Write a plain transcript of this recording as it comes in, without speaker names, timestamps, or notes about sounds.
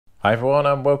Hi everyone,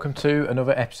 and welcome to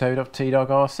another episode of T-Dog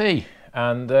RC,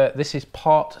 and this is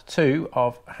part 2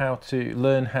 of how to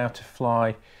learn how to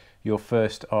fly your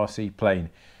first RC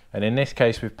plane. And in this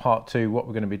case, with part 2, what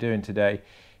we're going to be doing today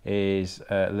is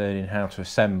learning how to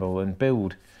assemble and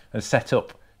build and set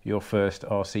up your first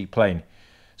RC plane.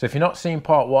 So if you're not seeing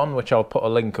part 1, which I'll put a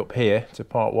link up here to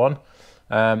part 1,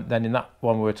 then in that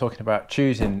one we were talking about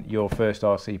choosing your first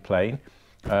RC plane.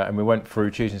 And we went through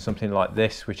choosing something like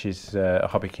this, which is a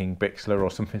Hobbyking Bixler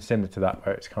or something similar to that,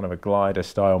 where it's kind of a glider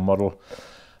style model.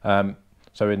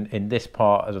 So in this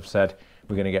part, as I've said,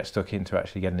 we're going to get stuck into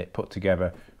actually getting it put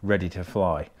together, ready to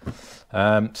fly.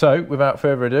 So without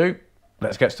further ado,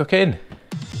 let's get stuck in.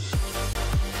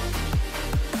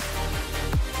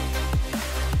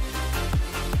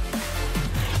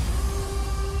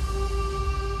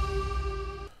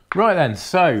 Right then,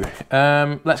 so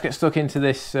let's get stuck into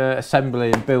this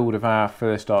assembly and build of our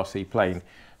first RC plane.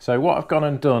 So what I've gone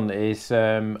and done is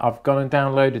I've gone and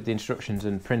downloaded the instructions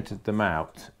and printed them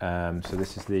out. So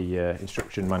this is the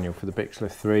instruction manual for the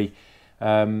Bixler 3.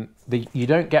 You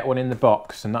don't get one in the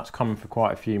box, and that's common for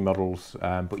quite a few models,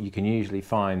 but you can usually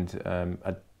find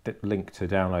a link to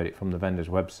download it from the vendor's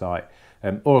website.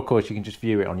 Or of course you can just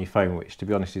view it on your phone, which to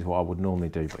be honest is what I would normally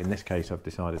do, but in this case I've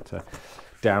decided to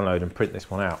download and print this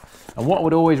one out. And what I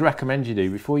would always recommend you do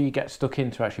before you get stuck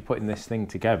into actually putting this thing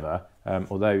together,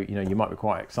 although you might be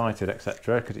quite excited,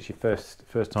 etc., because it's your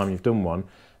first time you've done one,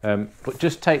 but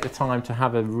just take the time to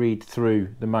have a read through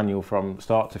the manual from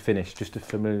start to finish, just to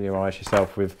familiarise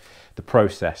yourself with the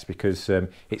process, because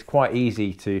it's quite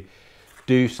easy to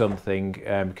do something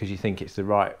because you think it's the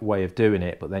right way of doing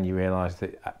it, but then you realise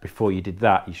that before you did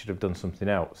that you should have done something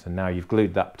else, and now you've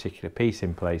glued that particular piece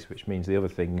in place, which means the other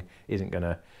thing isn't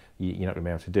gonna, you're not gonna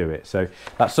be able to do it. So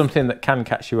that's something that can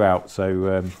catch you out.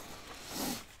 So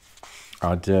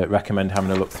I'd recommend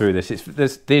having a look through this.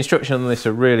 The instructions on this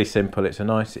are really simple. It's a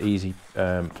nice easy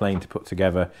plane to put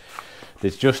together.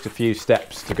 There's just a few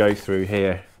steps to go through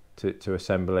here to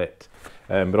assemble it.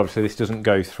 But obviously this doesn't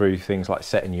go through things like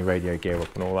setting your radio gear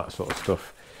up and all that sort of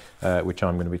stuff, which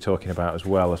I'm going to be talking about as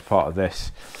well as part of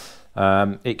this.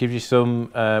 It gives you some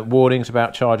warnings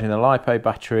about charging the LiPo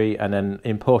battery, and then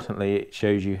importantly it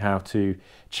shows you how to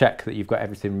check that you've got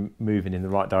everything moving in the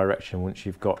right direction once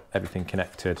you've got everything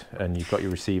connected and you've got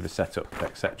your receiver set up,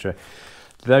 etc.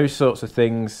 Those sorts of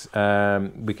things,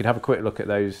 we could have a quick look at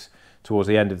those towards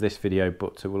the end of this video,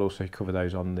 but we'll also cover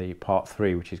those on the part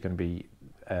 3, which is going to be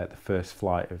the first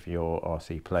flight of your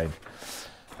RC plane.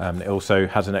 It also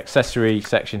has an accessory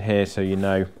section here, so you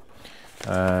know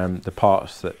the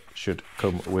parts that should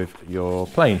come with your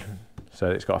plane. So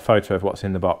it's got a photo of what's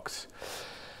in the box.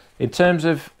 In terms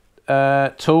of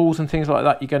tools and things like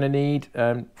that, you're going to need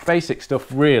basic stuff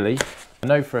really. I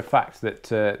know for a fact that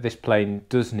this plane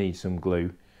does need some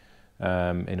glue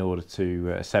in order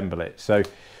to assemble it. So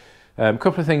a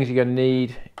couple of things you're going to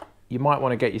need. You might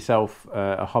want to get yourself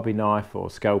a hobby knife or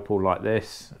scalpel like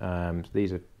this.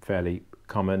 These are fairly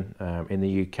common. In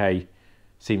the UK,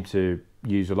 seem to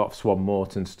use a lot of Swan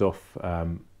Morton stuff.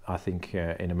 I think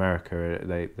in America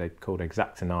they're called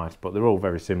X-Acto knives, but they're all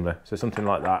very similar. So something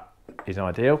like that is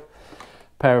ideal.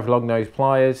 Pair of long nose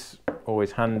pliers,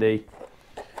 always handy.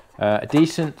 A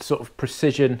decent sort of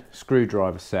precision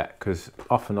screwdriver set, because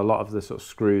often a lot of the sort of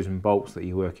screws and bolts that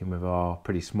you're working with are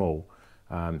pretty small.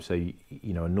 So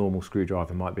you know, a normal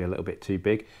screwdriver might be a little bit too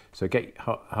big. So get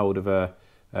hold of a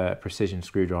precision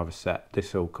screwdriver set.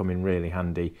 This will come in really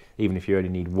handy. Even if you only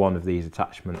need one of these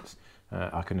attachments,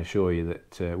 I can assure you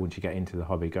that once you get into the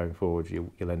hobby going forward,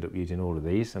 you'll end up using all of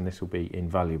these, and this will be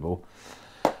invaluable.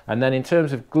 And then in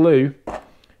terms of glue,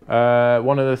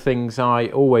 one of the things I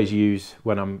always use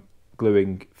when I'm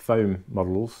gluing foam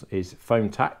models is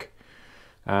Foam-Tac.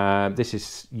 This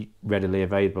is readily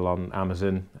available on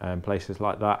Amazon and places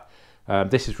like that.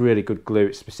 This is really good glue.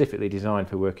 It's specifically designed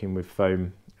for working with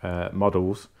foam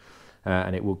models,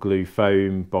 and it will glue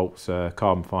foam, bolts,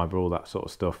 carbon fibre, all that sort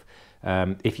of stuff.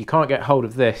 If you can't get hold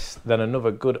of this, then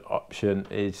another good option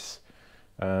is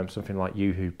something like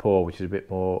Yoo-Hoo Pour, which is a bit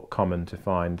more common to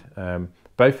find.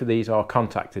 Both of these are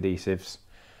contact adhesives.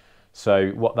 So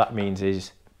what that means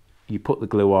is you put the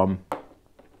glue on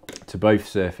to both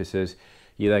surfaces.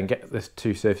 You then get the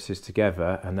two surfaces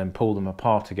together and then pull them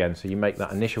apart again. So you make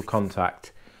that initial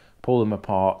contact, pull them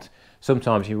apart.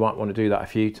 Sometimes you might want to do that a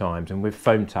few times, and with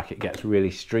Foam-Tac it gets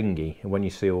really stringy, and when you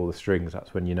see all the strings,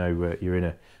 that's when you know you're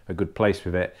in a good place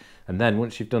with it. And then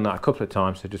once you've done that a couple of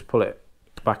times, so just pull it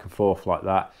back and forth like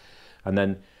that, and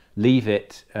then leave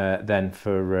it then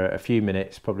for a few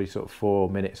minutes, probably sort of 4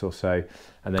 minutes or so,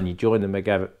 and then you join them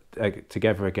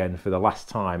together again for the last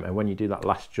time. And when you do that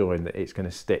last join, it's going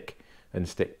to stick and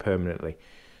stick permanently.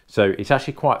 So it's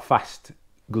actually quite fast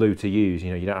glue to use.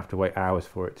 You know, you don't have to wait hours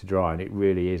for it to dry, and it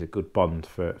really is a good bond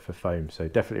for foam. So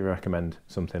definitely recommend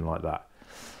something like that.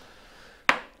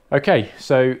 Okay,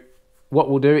 so what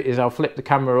we'll do is I'll flip the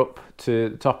camera up to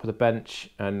the top of the bench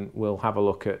and we'll have a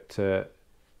look at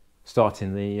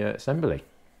starting the assembly.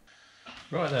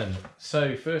 Right then,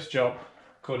 so first job,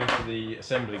 according to the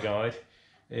assembly guide,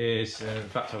 is, in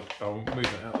fact I'll move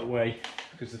it out of the way,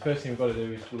 because the first thing we've got to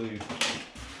do is glue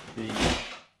the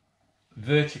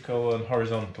vertical and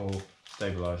horizontal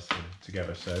stabiliser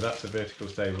together. So that's the vertical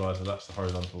stabiliser, that's the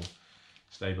horizontal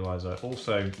stabiliser,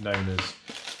 also known as,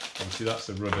 obviously that's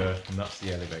the rudder and that's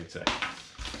the elevator.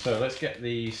 So let's get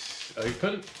these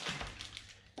open.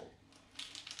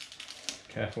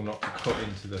 Careful not to cut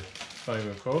into the foam,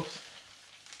 of course.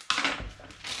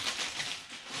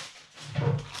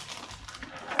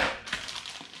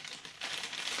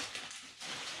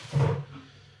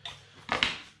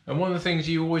 And one of the things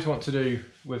you always want to do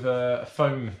with a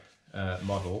foam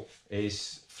model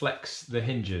is flex the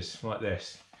hinges like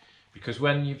this, because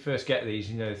when you first get these,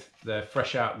 you know, they're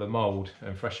fresh out the mould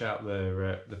and fresh out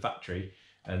the factory,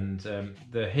 and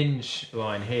the hinge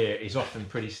line here is often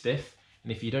pretty stiff,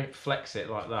 and if you don't flex it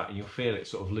like that, you'll feel it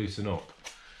sort of loosen up.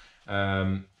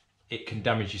 It can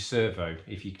damage your servo.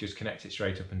 If you just connect it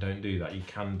straight up and don't do that, you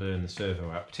can burn the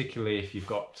servo out, particularly if you've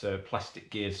got plastic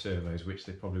geared servos, which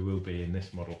they probably will be in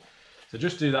this model. So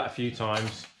just do that a few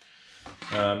times.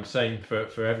 Same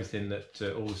for everything, that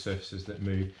all the surfaces that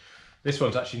move. This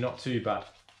one's actually not too bad,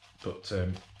 but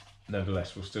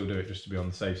nevertheless we'll still do it just to be on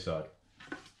the safe side.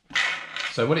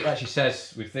 So what it actually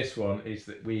says with this one is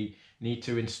that we need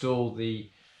to install the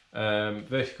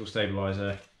vertical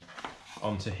stabiliser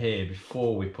onto here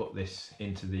before we put this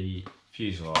into the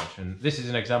fuselage, and this is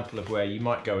an example of where you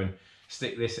might go and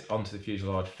stick this onto the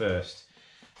fuselage first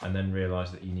and then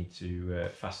realise that you need to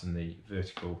fasten the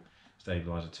vertical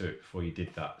stabiliser to it before you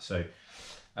did that. So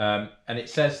and it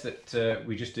says that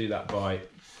we just do that by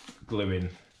gluing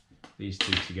these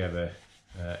two together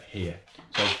here.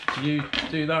 So to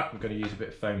do that, I'm going to use a bit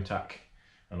of Foam-Tac,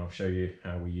 and I'll show you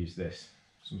how we use this.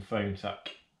 Some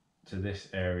Foam-Tac to this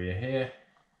area here,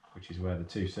 which is where the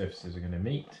two surfaces are going to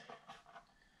meet.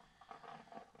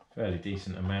 Fairly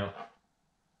decent amount.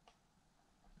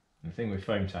 And the thing with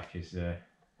Foam-Tac is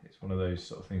it's one of those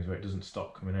sort of things where it doesn't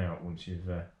stop coming out once you've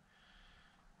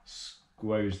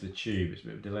squoze the tube. It's a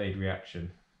bit of a delayed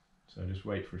reaction, so just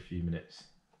wait for a few minutes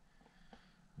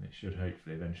and it should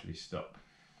hopefully eventually stop.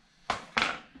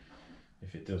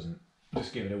 If it doesn't,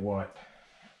 just give it a wipe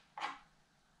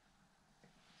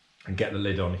and get the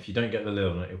lid on. If you don't get the lid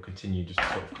on, it'll continue just to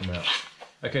sort of come out.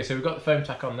 Okay, so we've got the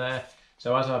Foam-Tac on there.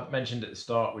 So as I mentioned at the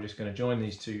start, we're just going to join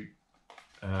these two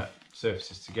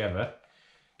surfaces together,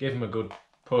 give them a good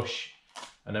push,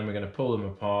 and then we're going to pull them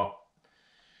apart.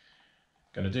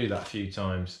 Going to do that a few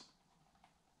times.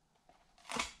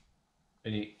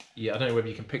 And I don't know whether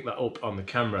you can pick that up on the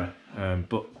camera,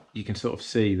 but you can sort of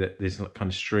see that there's like kind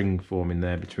of string forming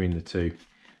there between the two,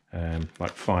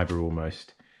 like fibre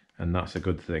almost, and that's a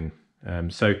good thing.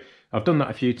 So I've done that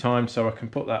a few times, so I can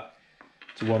put that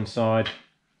to one side,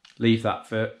 leave that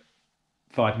for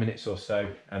 5 minutes or so,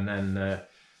 and then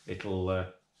it'll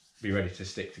be ready to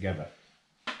stick together.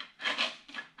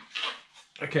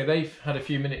 Okay, they've had a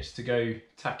few minutes to go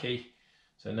tacky,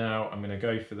 so now I'm going to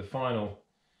go for the final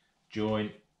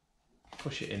join,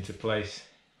 push it into place,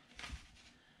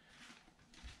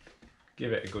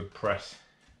 give it a good press,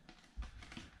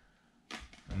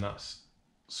 and that's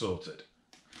sorted.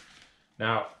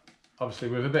 Now, obviously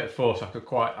with a bit of force I could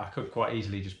quite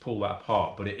easily just pull that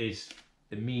apart, but it is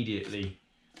immediately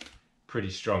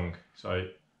pretty strong. So,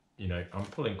 you know, I'm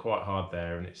pulling quite hard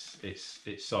there, and it's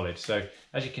solid. So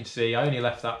as you can see, I only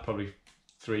left that probably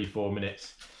 3-4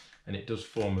 minutes, and it does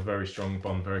form a very strong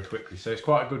bond very quickly. So it's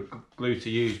quite a good glue to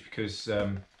use, because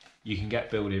you can get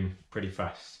building pretty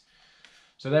fast.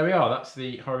 So there we are, that's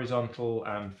the horizontal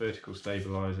and vertical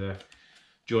stabiliser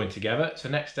joined together. So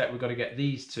next step, we've got to get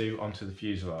these two onto the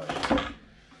fuselage.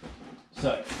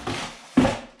 So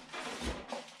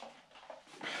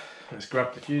let's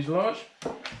grab the fuselage.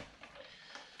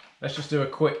 Let's just do a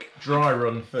quick dry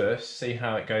run first, see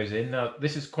how it goes in. Now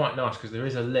this is quite nice because there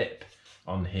is a lip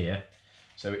on here,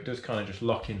 so it does kind of just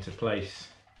lock into place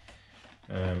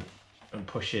and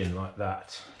push in like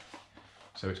that.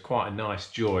 So it's quite a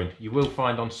nice join. You will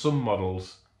find on some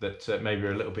models that maybe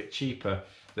are a little bit cheaper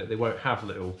that they won't have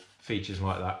little features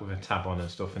like that with a tab on and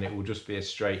stuff, and it will just be a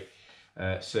straight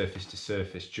surface to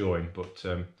surface join, but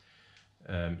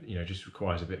you know, just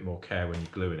requires a bit more care when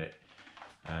you're gluing it,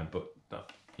 but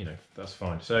that, you know, that's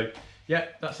fine. So yeah,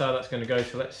 that's how that's going to go.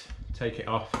 So let's take it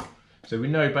off So we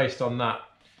know based on that,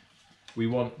 we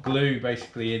want glue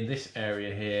basically in this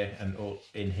area here and or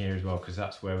in here as well, because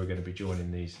that's where we're going to be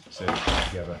joining these surfaces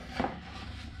together.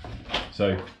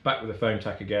 So back with the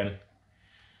Foam-Tac again.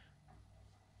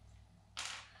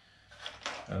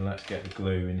 And let's get the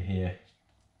glue in here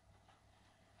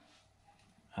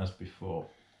as before.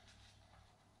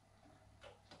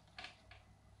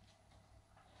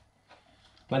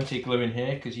 Plenty of glue in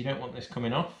here because you don't want this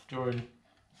coming off during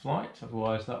flight,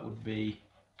 otherwise that would be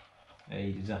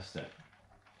a disaster.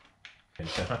 Okay,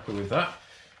 so happy with that.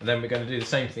 And then we're going to do the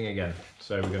same thing again.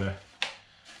 So we're going to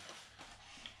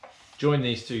join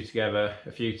these two together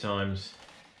a few times.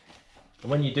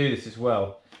 And when you do this as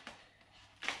well,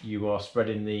 you are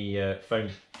spreading the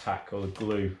Foam-Tac or the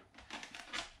glue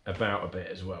about a bit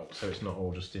as well, so it's not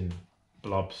all just in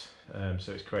blobs,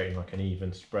 so it's creating like an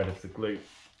even spread of the glue.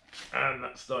 And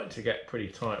that's starting to get pretty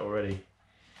tight already,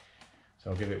 so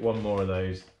I'll give it one more of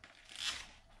those.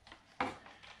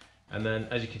 And then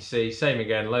as you can see, same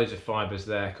again, loads of fibres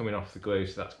there coming off the glue,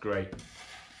 so that's great.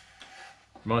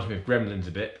 Reminds me of Gremlins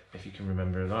a bit, if you can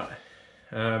remember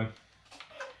that.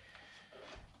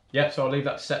 Yeah, so I'll leave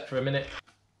that set for a minute.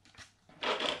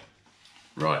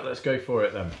 Right, let's go for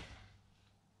it then.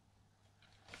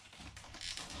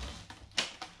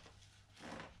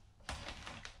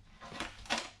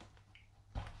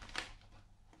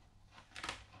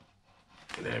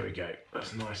 There we go.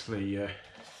 That's nicely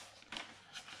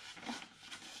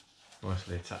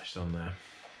attached on there.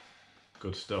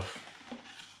 Good stuff.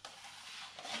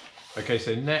 Okay,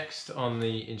 so next on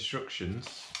the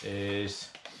instructions is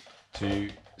to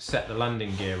set the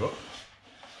landing gear up.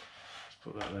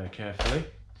 Put that there carefully.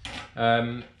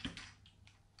 And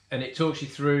it talks you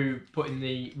through putting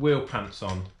the wheel pants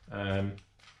on.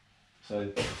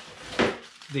 So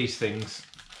these things,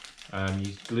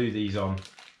 you glue these on.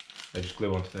 They just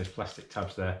glue onto those plastic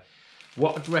tabs there.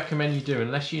 What I'd recommend you do,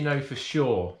 unless you know for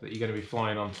sure that you're going to be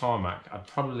flying on tarmac, I'd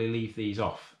probably leave these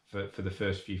off for the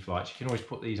first few flights. You can always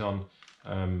put these on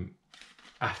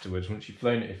afterwards once you've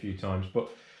flown it a few times. But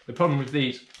the problem with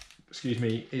these, excuse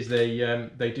me, is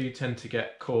they do tend to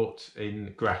get caught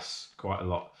in grass quite a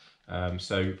lot.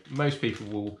 So most people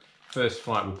will, first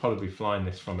flight will probably be flying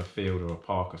this from a field or a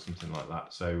park or something like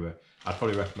that. So I'd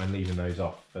probably recommend leaving those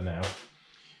off for now.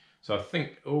 So I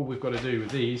think all we've got to do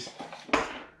with these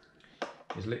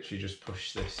is literally just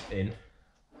push this in.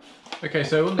 Okay,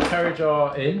 so undercarriage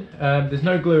are in. There's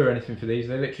no glue or anything for these.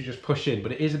 They literally just push in,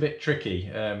 but it is a bit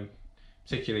tricky,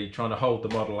 particularly trying to hold the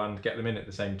model and get them in at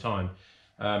the same time.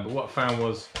 But what I found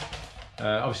was,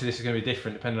 obviously this is going to be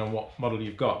different depending on what model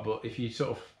you've got, but if you sort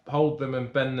of hold them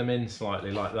and bend them in slightly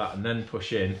like that and then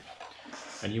push in,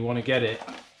 and you want to get it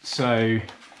so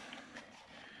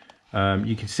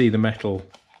you can see the metal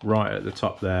right at the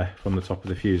top there from the top of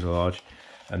the fuselage,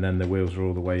 and then the wheels are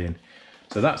all the way in.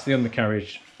 So that's the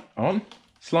undercarriage on.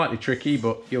 Slightly tricky,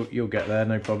 but you'll get there,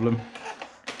 no problem.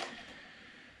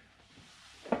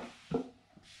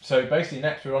 So basically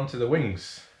next we're on to the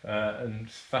wings and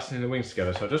fastening the wings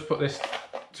together. So I'll just put this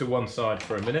to one side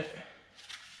for a minute.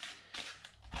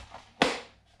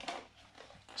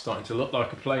 Starting to look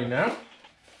like a plane now.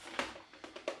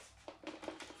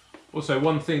 Also,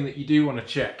 one thing that you do want to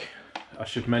check, I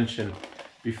should mention,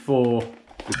 before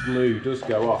the glue does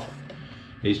go off,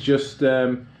 is just, it's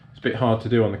a bit hard to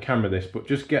do on the camera this, but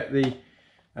just get the,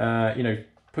 you know,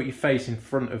 put your face in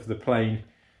front of the plane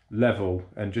level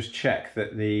and just check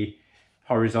that the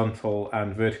horizontal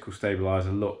and vertical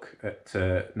stabilizer look at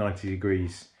 90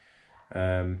 degrees. You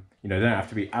know, they don't have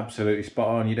to be absolutely spot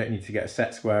on, you don't need to get a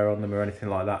set square on them or anything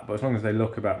like that, but as long as they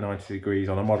look about 90 degrees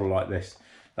on a model like this,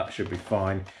 that should be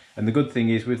fine. And the good thing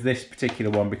is with this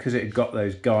particular one, because it had got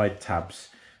those guide tabs,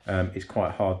 it's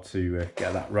quite hard to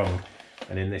get that wrong.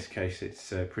 And in this case,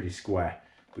 it's pretty square.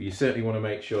 But you certainly want to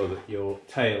make sure that your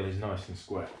tail is nice and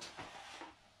square.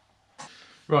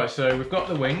 Right, so we've got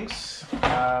the wings.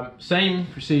 Same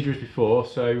procedure as before.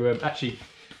 So actually,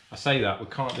 I say that, we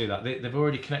can't do that. They've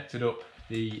already connected up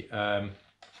the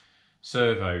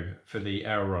servo for the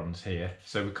ailerons here,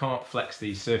 so we can't flex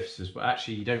these surfaces, but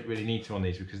actually you don't really need to on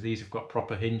these because these have got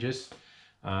proper hinges,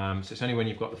 so it's only when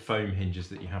you've got the foam hinges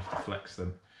that you have to flex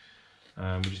them.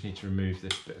 We just need to remove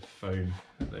this bit of foam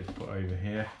that they've put over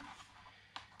here.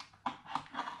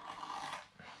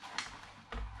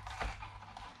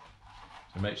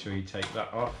 So make sure you take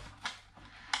that off.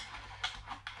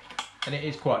 And it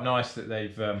is quite nice that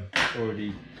they've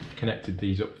already connected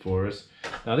these up for us.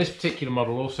 Now this particular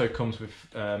model also comes with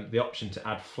the option to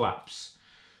add flaps,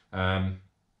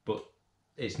 but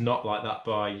it's not like that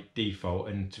by default,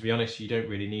 and to be honest you don't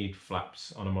really need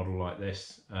flaps on a model like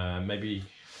this. Maybe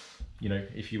you know,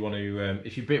 if you want to,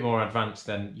 if you're a bit more advanced,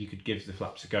 then you could give the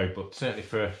flaps a go. But certainly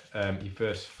for your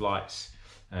first flights,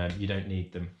 you don't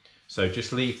need them. So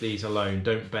just leave these alone.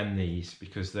 Don't bend these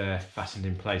because they're fastened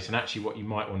in place. And actually, what you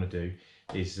might want to do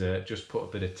is just put a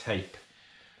bit of tape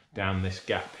down this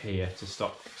gap here to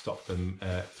stop them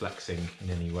flexing in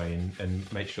any way,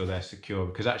 and make sure they're secure.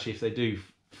 Because actually, if they do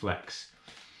flex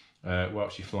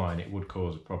whilst you're flying, it would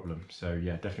cause a problem. So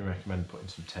yeah, definitely recommend putting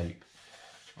some tape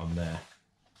on there.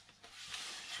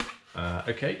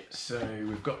 Okay, so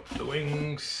we've got the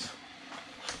wings,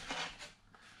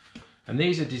 and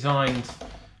these are designed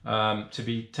to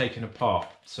be taken apart.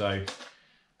 So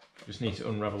just need to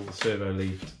unravel the servo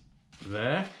lead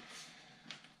there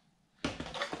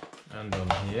and on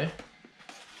here.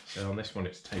 So on this one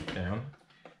it's taped down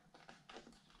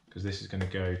because this is going to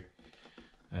go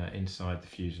inside the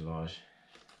fuselage.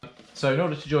 So in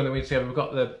order to join the wings together, we've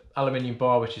got the aluminium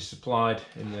bar which is supplied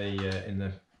in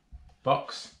the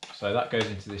box. So that goes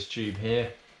into this tube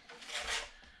here,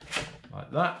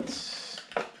 like that,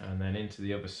 and then into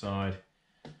the other side.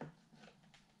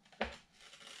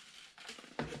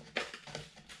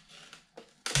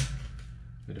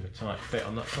 Bit of a tight fit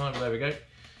on that side, but there we go.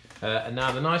 And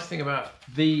now the nice thing about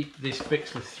this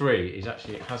Bixler 3 is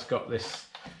actually it has got this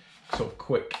sort of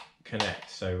quick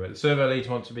connect. So the servo leads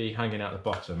want to be hanging out the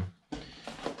bottom,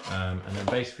 and then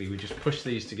basically we just push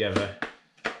these together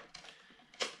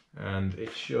and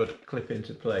it should clip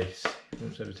into place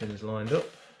once everything is lined up.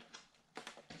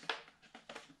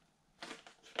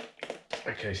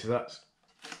 Okay, so that's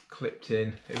clipped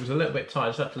in. It was a little bit tight, I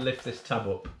just had to lift this tab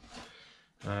up.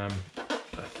 I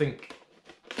think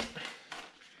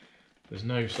there's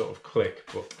no sort of click,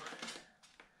 but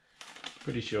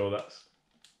pretty sure that's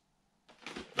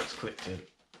clipped in.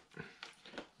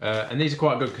 And these are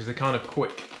quite good because they're kind of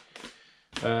quick.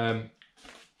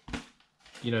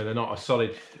 You know, they're not a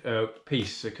solid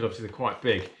piece, because obviously they're quite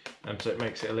big, and so it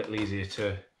makes it a little easier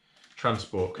to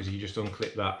transport because you just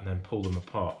unclip that and then pull them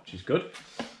apart, which is good.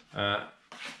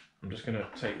 I'm just going to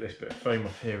take this bit of foam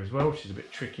off here as well, which is a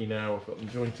bit tricky now. I've got them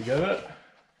joined together.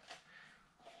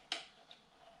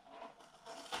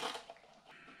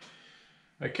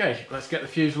 Okay, let's get the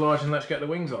fuselage and let's get the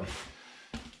wings on.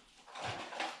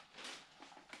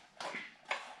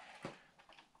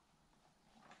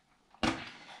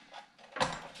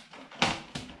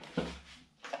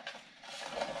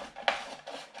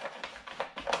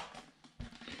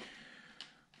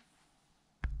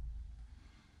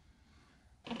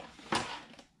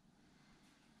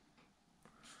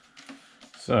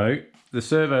 So the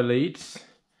servo leads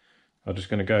are just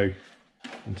going to go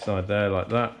inside there like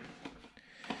that.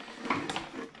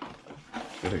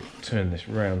 Got to turn this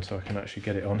round so I can actually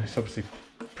get it on. It's obviously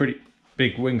a pretty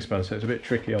big wingspan, so it's a bit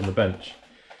tricky on the bench.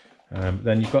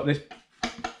 Then you've got this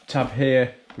tab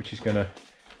here, which is going to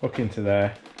hook into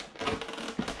there.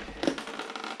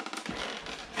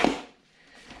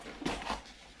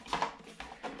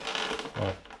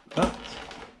 Like that.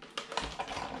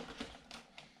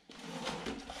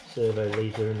 Servo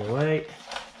leads are in the way.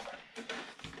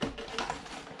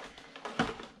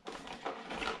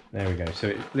 There we go, so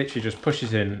it literally just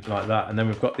pushes in like that, and then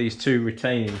we've got these two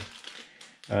retaining,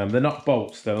 they're not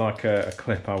bolts, they're like a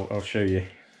clip. I'll show you.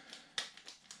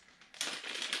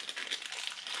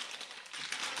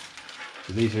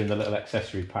 So these are in the little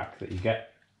accessory pack that you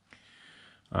get,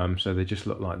 so they just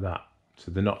look like that.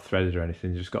 So they're not threaded or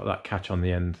anything, you've just got that catch on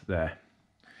the end there.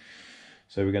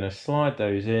 So we're going to slide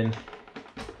those in,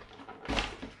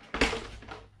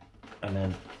 and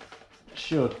then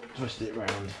should twist it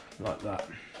around like that,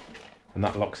 and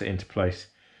that locks it into place.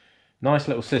 Nice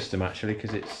little system actually,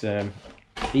 because it's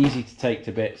easy to take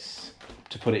to bits,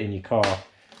 to put it in your car,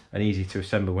 and easy to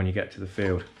assemble when you get to the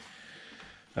field.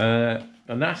 And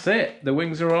that's it. The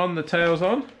wings are on, the tail's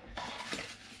on.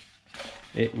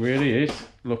 It really is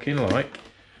looking like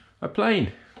a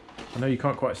plane. I know you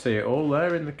can't quite see it all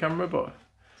there in the camera, but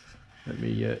let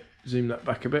me zoom that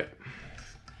back a bit.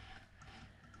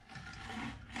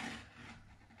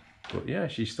 But yeah,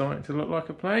 she's starting to look like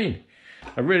a plane.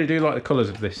 I really do like the colours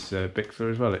of this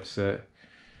Bixler as well. It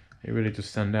really does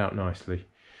stand out nicely.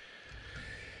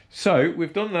 So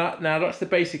we've done that. Now that's the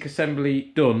basic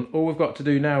assembly done. All we've got to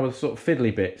do now are the sort of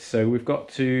fiddly bits. So we've got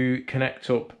to connect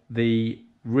up the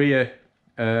rear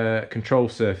control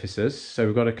surfaces. So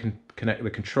we've got to connect the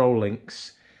control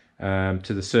links to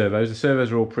the servos. The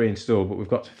servos are all pre-installed, but we've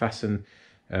got to fasten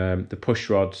the push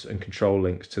rods and control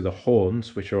links to the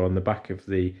horns, which are on the back of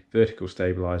the vertical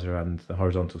stabilizer and the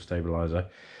horizontal stabilizer.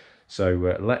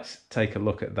 So let's take a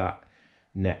look at that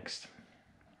next.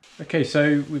 Okay,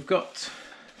 so we've got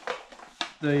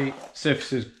the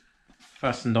surfaces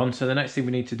fastened on. So the next thing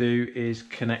we need to do is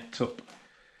connect up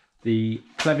the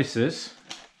clevises,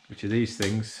 which are these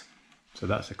things. So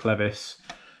that's a clevis,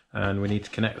 and we need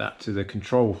to connect that to the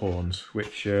control horns,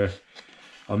 which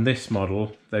on this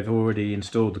model they've already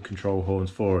installed the control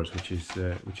horns for us, which is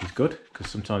good,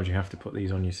 because sometimes you have to put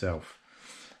these on yourself.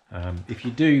 If you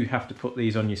do have to put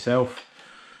these on yourself,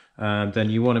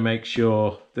 then you want to make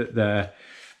sure that they're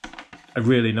a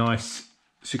really nice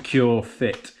secure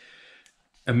fit,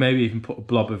 and maybe even put a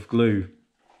blob of glue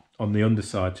on the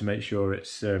underside to make sure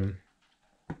it's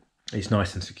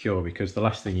nice and secure, because the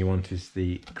last thing you want is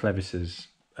the clevises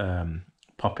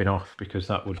popping off, because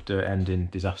that would end in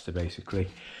disaster basically.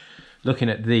 Looking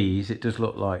at these, it does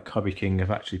look like Hobbyking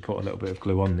have actually put a little bit of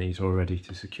glue on these already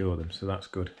to secure them, so that's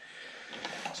good.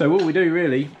 So what we do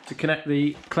really to connect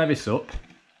the clevis up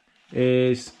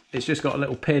is, it's just got a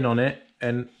little pin on it,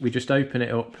 and we just open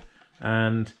it up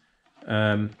and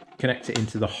connect it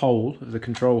into the hole of the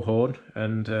control horn,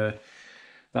 and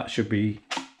that should be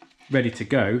ready to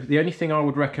go. The only thing I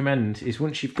would recommend is,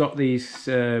 once you've got these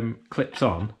clips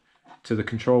on to the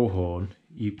control horn,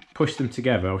 you push them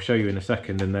together. I'll show you in a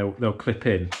second, and they'll clip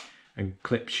in and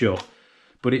clip shut.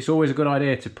 But it's always a good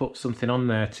idea to put something on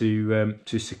there to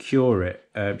secure it,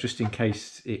 just in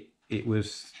case it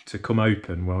was to come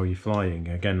open while you're flying.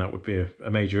 Again, that would be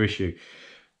a major issue.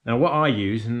 Now what I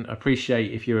use, and I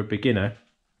appreciate if you're a beginner,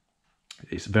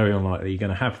 it's very unlikely you're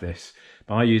going to have this,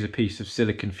 but I use a piece of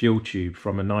silicon fuel tube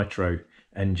from a nitro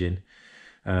engine,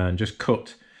 and just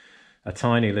cut a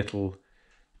tiny little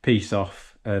piece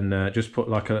off, and just put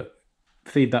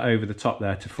feed that over the top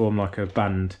there to form like a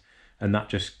band, and that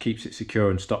just keeps it secure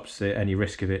and stops any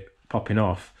risk of it popping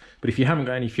off. But if you haven't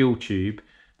got any fuel tube,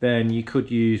 then you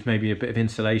could use maybe a bit of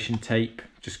insulation tape.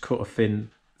 Just cut a thin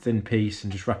piece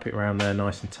and just wrap it around there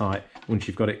nice and tight once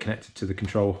you've got it connected to the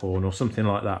control horn, or something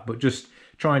like that. But just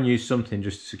try and use something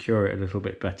just to secure it a little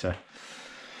bit better.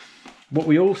 What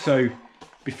we also,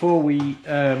 before we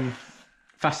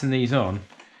fasten these on,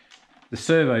 the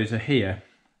servos are here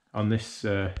on this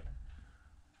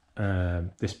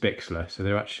this Bixler, so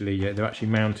they're actually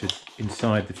mounted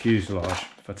inside the fuselage.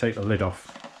 If I take the lid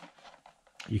off,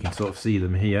 you can sort of see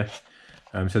them here.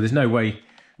 So there's no way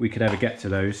we could ever get to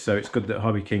those, so it's good that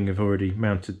Hobbyking have already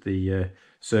mounted the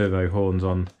servo horns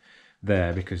on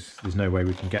there, because there's no way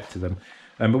we can get to them.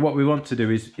 But what we want to do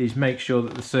is make sure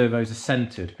that the servos are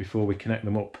centered before we connect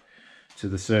them up to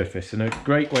the surface. And a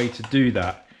great way to do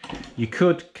that, you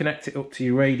could connect it up to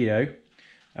your radio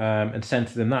and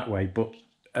center them that way, but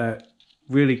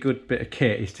really good bit of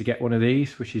kit is to get one of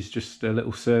these, which is just a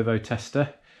little servo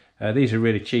tester. These are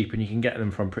really cheap, and you can get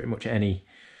them from pretty much any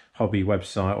hobby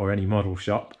website or any model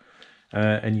shop.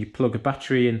 And you plug a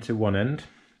battery into one end.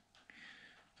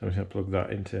 So I'm just going to plug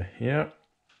that into here.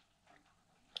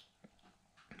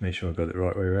 Make sure I've got it the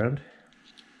right way around.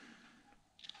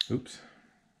 Oops.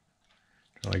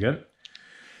 Try again.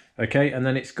 Okay, and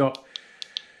then it's got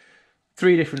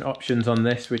 3 different options on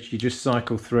this, which you just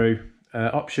cycle through.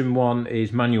 Option 1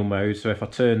 is manual mode, so if I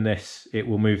turn this, it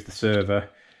will move the servo.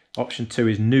 Option 2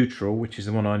 is neutral, which is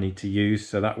the one I need to use,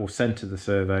 so that will center the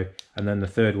servo. And then the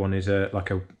third one is like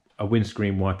a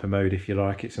windscreen wiper mode, if you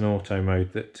like. It's an auto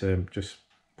mode that just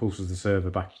pulses the servo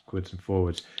backwards and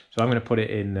forwards. So I'm going to put it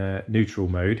in neutral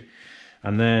mode,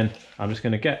 and then I'm just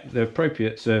going to get the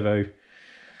appropriate servo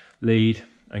lead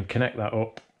and connect that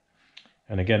up.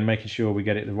 And again, making sure we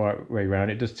get it the right way around.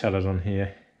 It does tell us on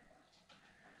here.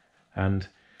 And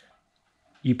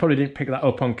you probably didn't pick that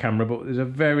up on camera, but there's a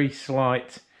very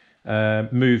slight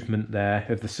movement there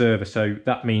of the servo, so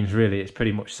that means really it's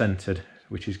pretty much centered,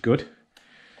 which is good.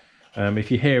 If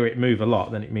you hear it move a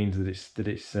lot, then it means that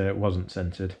it wasn't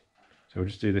centered. So we'll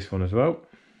just do this one as well,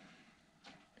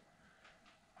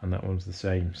 and that one's the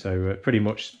same. So pretty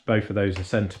much both of those are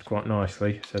centered quite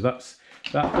nicely. So that's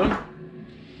that done.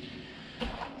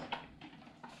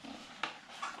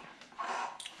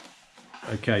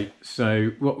 Okay,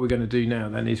 so what we're going to do now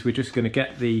then is we're just going to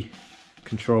get the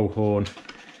control horn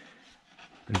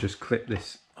and just clip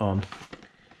this on,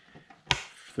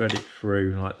 thread it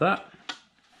through like that.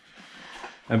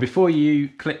 And before you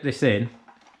clip this in,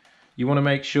 you want to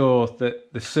make sure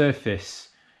that the surface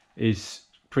is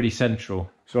pretty central.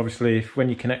 So obviously, when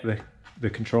you connect the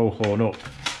control horn up,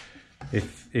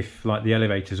 if like the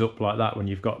elevator's up like that when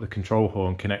you've got the control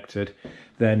horn connected,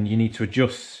 then you need to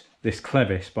adjust this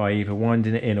clevis by either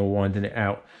winding it in or winding it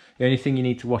out. The only thing you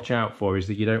need to watch out for is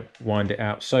that you don't wind it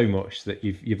out so much that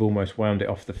you've almost wound it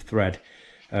off the thread,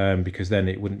 because then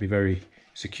it wouldn't be very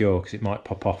secure, because it might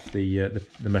pop off the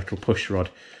metal push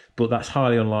rod. But that's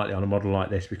highly unlikely on a model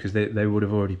like this, because they would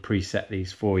have already preset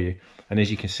these for you. And as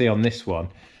you can see on this one,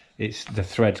 it's the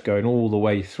thread's going all the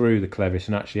way through the clevis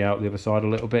and actually out the other side a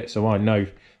little bit. So I know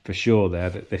for sure there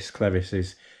that this clevis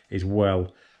is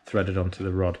well threaded onto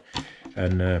the rod.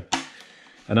 And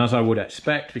as I would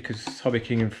expect, because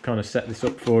Hobbyking have kind of set this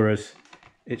up for us,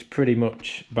 it's pretty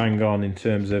much bang on in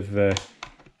terms of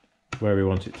where we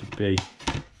want it to be.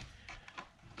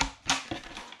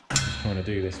 Just trying to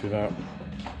do this without...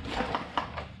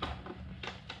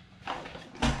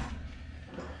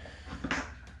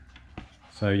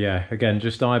 So yeah, again,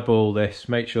 just eyeball this,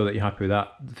 make sure that you're happy with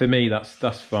that. For me, that's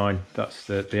fine. That's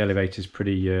the elevator's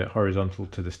pretty horizontal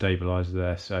to the stabilizer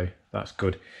there, so that's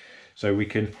good. So we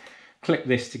can click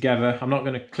this together. I'm not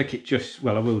going to click it just,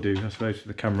 well, I will do, I suppose, for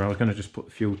the camera. I was going to just put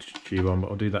the fuel tube on,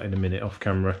 but I'll do that in a minute off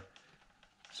camera.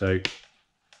 So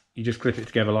you just clip it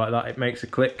together like that, it makes a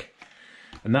click,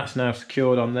 and that's now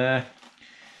secured on there.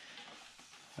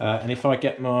 And if I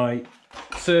get my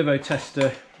servo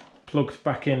tester plugged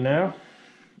back in now,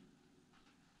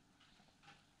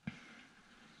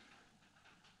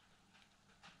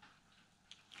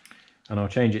 and I'll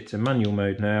change it to manual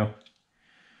mode now,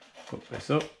 hook this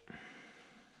up.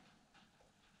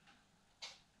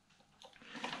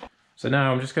 So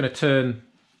now I'm just going to turn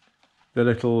the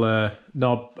little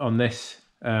knob on this.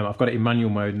 I've got it in manual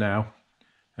mode now,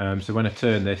 so when I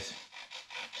turn this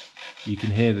you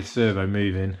can hear the servo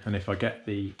moving, and if I get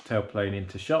the tailplane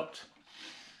into shot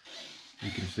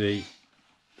you can see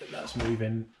that that's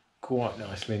moving quite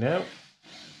nicely now.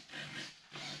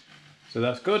 So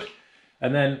that's good.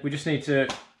 And then we just need to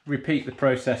repeat the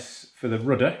process for the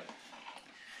rudder.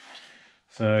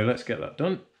 So let's get that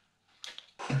done.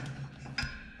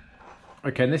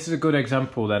 Okay, and this is a good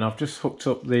example then. I've just hooked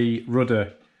up the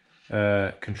rudder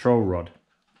control rod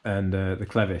and the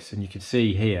clevis, and you can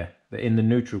see here that in the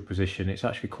neutral position it's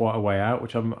actually quite a way out,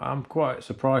 which I'm quite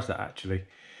surprised at actually.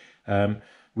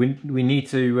 We need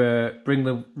to bring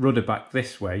the rudder back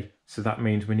this way, so that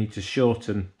means we need to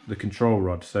shorten the control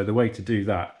rod. So the way to do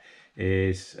that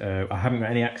is, I haven't got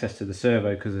any access to the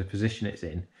servo because of the position it's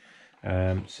in,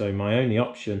 so my only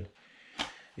option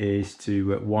is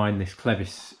to wind this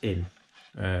clevis in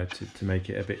to make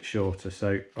it a bit shorter.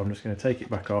 So I'm just going to take it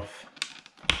back off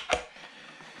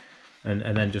and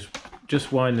then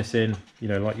just wind this in, you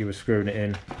know, like you were screwing it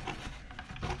in.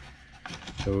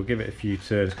 So we'll give it a few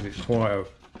turns because it's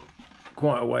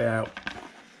quite a way out.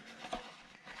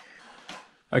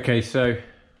 Okay, so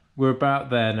we're about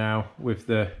there now with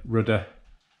the rudder.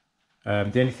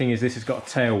 The only thing is this has got a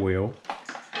tail wheel,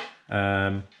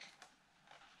 and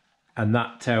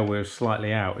that tail wheel is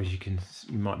slightly out, as you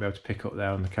might be able to pick up there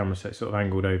on the camera, so it's sort of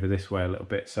angled over this way a little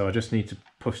bit. So I just need to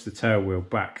push the tail wheel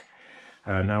back.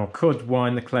 Now I could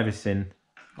wind the clevis in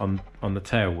on the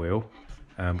tail wheel,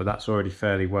 but that's already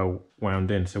fairly well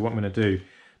wound in. So what I'm going to do,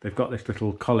 they've got this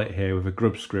little collet here with a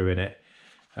grub screw in it,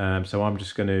 so I'm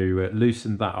just going to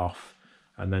loosen that off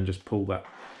and then just pull that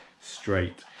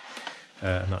straight,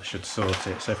 and that should sort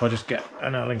it. So if I just get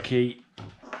an Allen key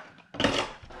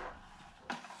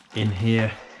in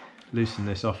here, loosen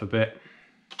this off a bit.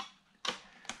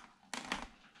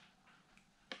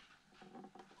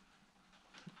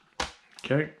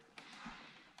 Okay,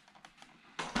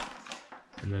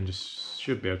 and then just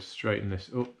should be able to straighten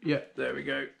this up. Yeah, there we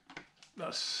go.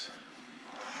 That's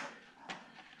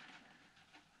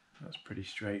pretty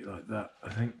straight like that, I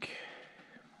think.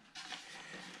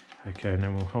 Okay, and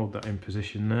then we'll hold that in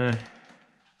position there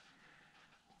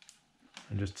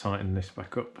and just tighten this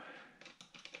back up.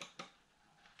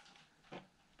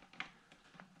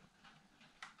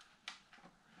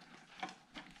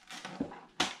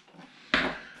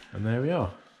 And there we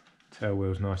are. Tail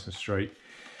wheel's nice and straight,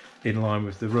 in line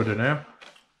with the rudder now.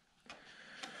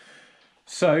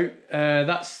 So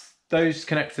that's those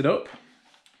connected up.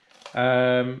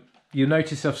 You'll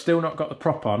notice I've still not got the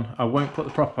prop on. I won't put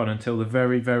the prop on until the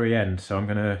very end. So I'm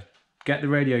going to get the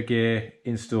radio gear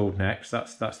installed next.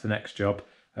 That's the next job.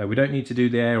 We don't need to do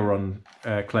the aileron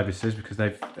clevises because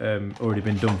they've already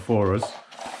been done for us.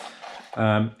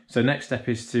 So next step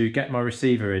is to get my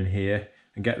receiver in here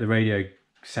and get the radio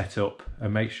set up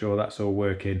and make sure that's all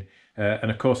working. And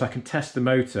of course I can test the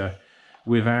motor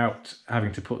without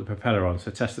having to put the propeller on. So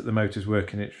test that the motor's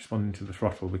working, it's responding to the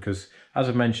throttle, because as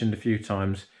I've mentioned a few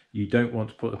times, you don't want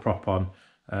to put the prop on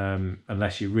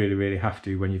unless you really have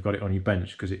to when you've got it on your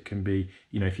bench, because it can be,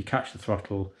 you know, if you catch the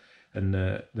throttle and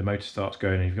the motor starts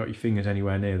going and you've got your fingers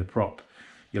anywhere near the prop,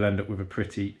 you'll end up with a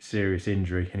pretty serious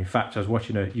injury. And in fact, I was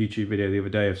watching a YouTube video the other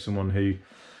day of someone who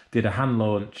did a hand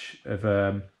launch of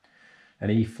an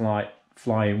E-Flight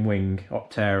flying wing,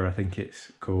 Optera I think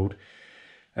it's called,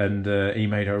 and he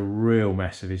made a real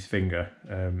mess of his finger,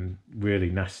 really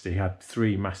nasty. He had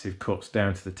 3 massive cuts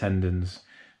down to the tendons,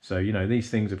 So, you know, these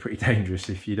things are pretty dangerous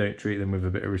if you don't treat them with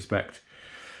a bit of respect.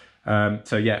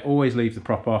 So yeah, always leave the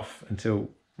prop off until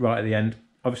right at the end.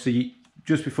 Obviously,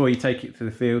 just before you take it to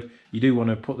the field, you do want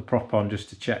to put the prop on just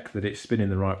to check that it's spinning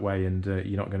the right way and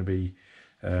you're not going to be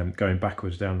going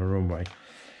backwards down the runway.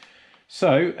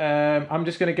 So I'm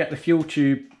just going to get the fuel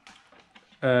tube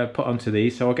put onto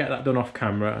these. So I'll get that done off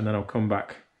camera and then I'll come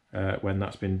back when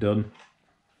that's been done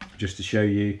just to show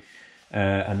you.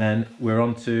 And then we're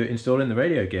on to installing the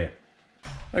radio gear.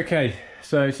 Okay,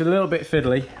 so it's a little bit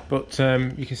fiddly, but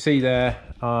you can see there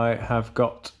I have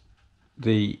got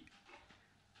the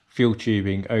fuel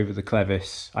tubing over the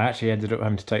clevis. I actually ended up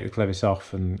having to take the clevis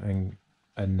off and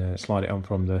slide it on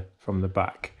from the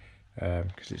back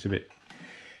because it's a bit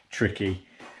tricky,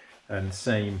 and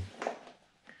same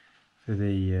for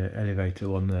the elevator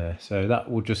one there. So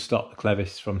that will just stop the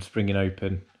clevis from springing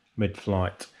open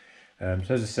mid-flight.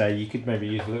 So as I say, you could maybe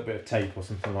use a little bit of tape or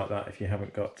something like that if you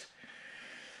haven't got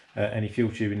any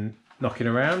fuel tubing knocking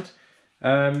around.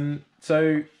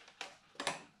 So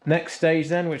next stage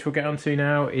then, which we'll get onto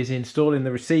now, is installing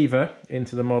the receiver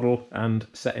into the model and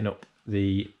setting up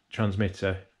the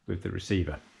transmitter with the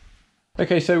receiver.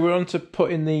 Okay, so we're on to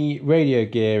putting the radio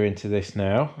gear into this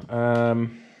now.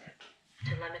 Telemetry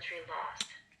lost.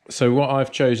 So what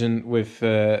I've chosen with,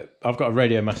 I've got a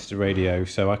Radio Master radio,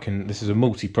 so this is a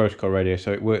multi-protocol radio,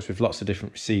 so it works with lots of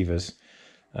different receivers.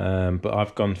 But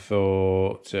I've gone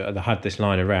I had this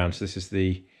line around, so this is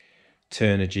the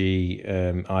Turnigy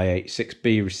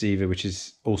i8-6B receiver, which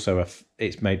is also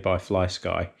it's made by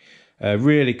FlySky.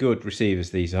 Really good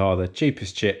receivers these are. The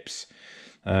cheapest chips.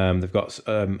 They've got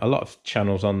a lot of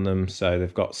channels on them, so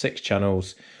they've got 6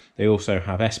 channels. They also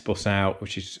have S-Bus out,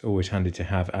 which is always handy to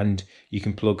have, and you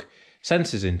can plug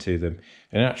sensors into them.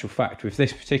 In actual fact, with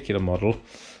this particular model,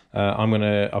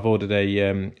 I've ordered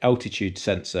a altitude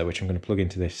sensor, which I'm going to plug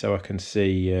into this so I can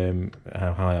see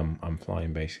how high I'm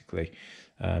flying, basically.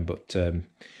 But I'm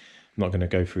not going to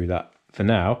go through that for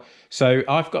now. So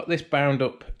I've got this bound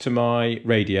up to my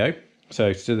radio,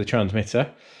 so to the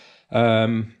transmitter.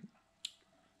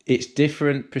 It's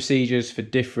different procedures for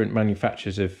different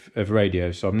manufacturers of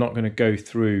radios, so I'm not going to go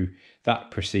through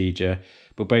that procedure.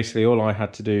 But basically all I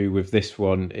had to do with this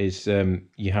one is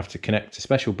you have to connect a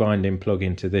special binding plug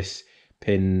into this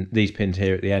pin, these pins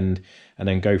here at the end, and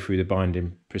then go through the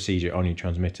binding procedure on your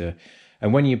transmitter.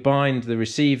 And when you bind the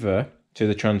receiver to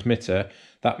the transmitter,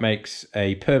 that makes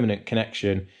a permanent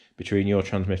connection between your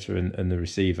transmitter and the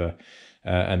receiver.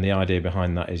 And the idea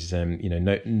behind that is,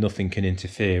 nothing can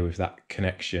interfere with that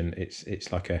connection.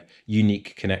 It's like a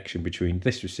unique connection between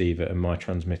this receiver and my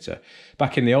transmitter.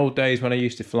 Back in the old days when I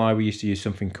used to fly, we used to use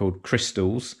something called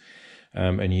crystals,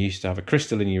 and you used to have a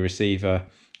crystal in your receiver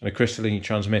and a crystal in your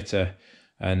transmitter.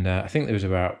 And I think there was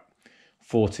about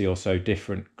 40 or so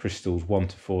different crystals, 1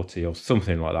 to 40 or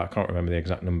something like that. I can't remember the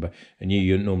exact number. And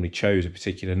you normally chose a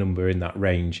particular number in that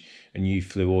range, and you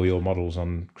flew all your models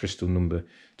on crystal number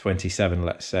 27,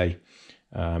 let's say.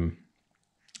 And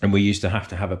we used to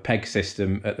have a peg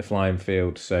system at the flying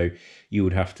field. So you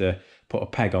would have to put a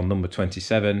peg on number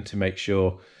 27 to make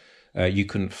sure you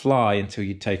couldn't fly until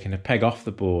you'd taken a peg off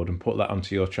the board and put that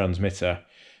onto your transmitter.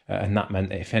 And that meant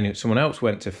that if someone else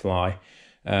went to fly,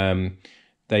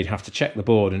 they'd have to check the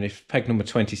board, and if peg number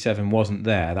 27 wasn't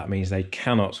there, that means they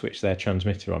cannot switch their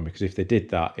transmitter on, because if they did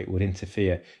that, it would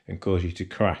interfere and cause you to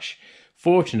crash.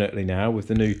 Fortunately now, with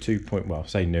the new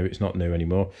say new, it's not new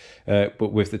anymore,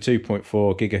 but with the 2.4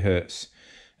 gigahertz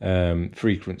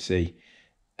frequency,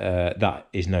 that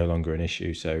is no longer an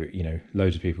issue. So,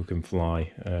 loads of people can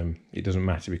fly. It doesn't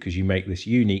matter, because you make this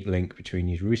unique link between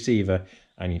your receiver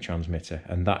and your transmitter,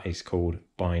 and that is called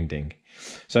binding.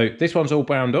 So this one's all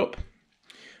bound up.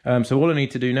 So all I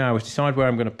need to do now is decide where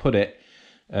I'm going to put it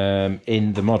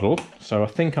in the model. So I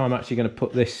think I'm actually going to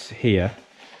put this here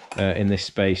in this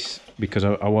space, because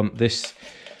I want this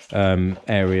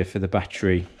area for the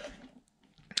battery,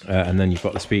 and then you've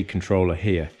got the speed controller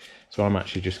here. So I'm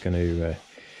actually just going to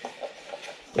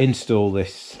install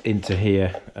this into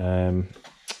here.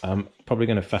 I'm probably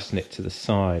going to fasten it to the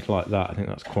side like that. I think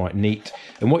that's quite neat.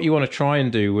 And what you want to try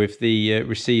and do with the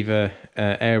receiver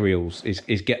aerials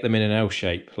is get them in an L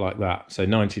shape like that. So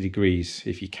 90 degrees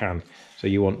if you can. So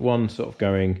you want one sort of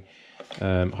going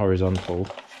horizontal.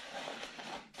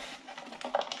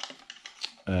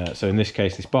 So in this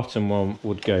case, this bottom one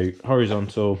would go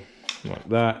horizontal like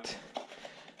that.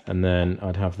 And then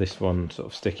I'd have this one sort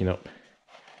of sticking up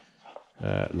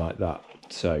like that.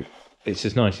 So it's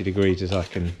as 90 degrees as I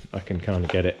can kind of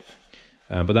get it,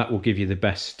 but that will give you the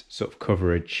best sort of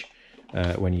coverage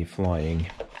when you're flying.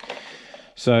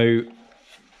 So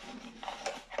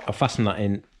I'll fasten that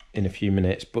in in a few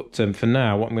minutes. But for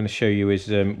now, what I'm going to show you is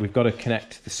we've got to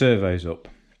connect the servos up.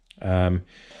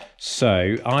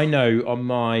 So I know on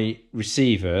my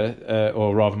receiver,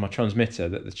 or rather my transmitter,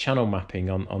 that the channel mapping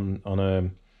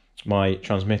on my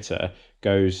transmitter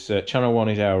goes, channel 1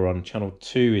 is aileron, channel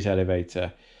 2 is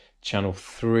elevator, channel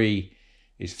 3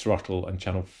 is throttle, and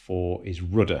channel 4 is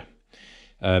rudder.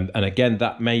 And again,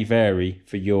 that may vary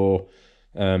for your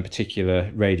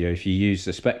particular radio. If you use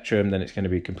the Spectrum, then it's going to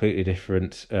be completely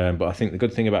different. But I think the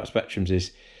good thing about Spectrums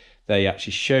is they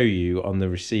actually show you on the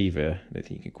receiver. I don't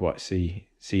think you can quite see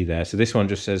there. So this one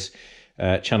just says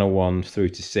channel 1 through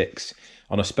to 6.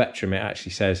 On a Spectrum, it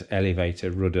actually says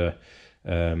elevator, rudder,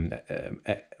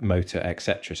 motor,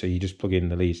 etc. So you just plug in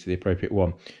the leads to the appropriate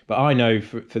one. But I know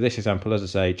for this example, as I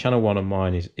say, channel 1 on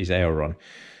mine is aileron,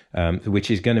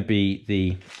 which is going to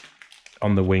be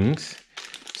on the wings.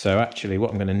 So actually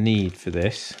what I'm going to need for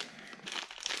this,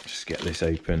 just get this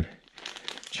open,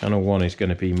 channel 1 is going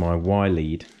to be my Y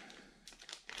lead.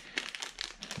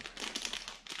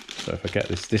 So if I get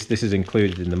this is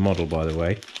included in the model, by the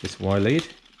way, this Y lead.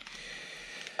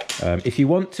 If you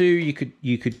want to,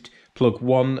 you could plug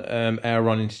one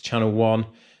aileron into channel 1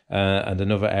 and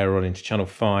another aileron into channel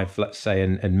 5, let's say,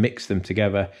 and mix them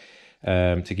together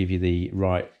to give you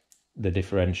the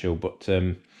differential. But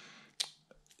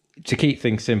to keep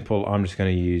things simple, I'm just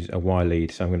going to use a Y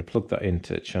lead. So I'm going to plug that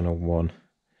into channel 1.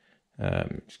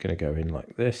 It's going to go in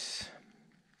like this.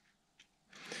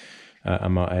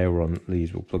 And my aileron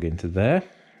leads will plug into there.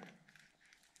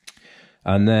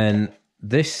 And then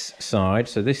this side,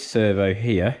 so this servo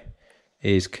here,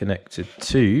 is connected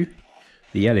to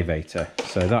the elevator.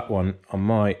 So that one on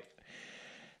my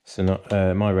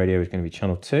radio is going to be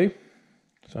channel 2.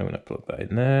 So I'm going to plug that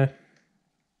in there.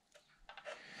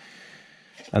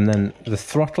 And then the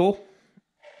throttle,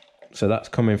 so that's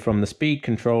coming from the speed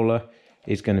controller,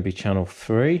 is going to be channel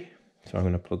 3. So I'm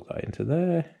going to plug that into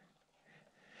there.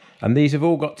 And these have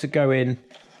all got to go in.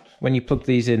 When you plug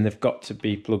these in, they've got to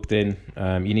be plugged in.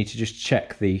 You need to just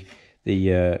check the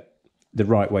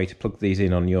right way to plug these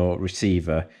in on your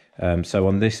receiver. So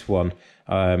on this one,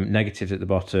 negatives at the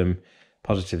bottom,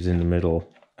 positives in the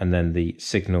middle, and then the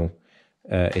signal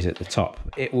is at the top.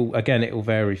 It will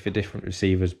vary for different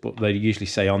receivers, but they usually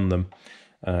say on them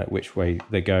which way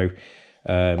they go.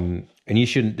 And you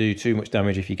shouldn't do too much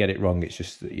damage if you get it wrong. It's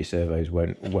just that your servos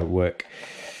won't work.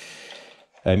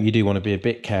 You do want to be a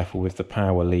bit careful with the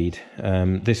power lead.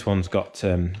 This one's got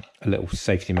a little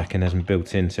safety mechanism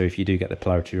built in, so if you do get the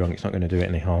polarity wrong, it's not going to do it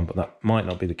any harm, but that might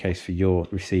not be the case for your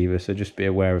receiver, so just be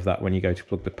aware of that when you go to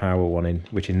plug the power one in,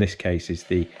 which in this case is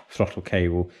the throttle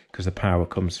cable, because the power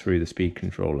comes through the speed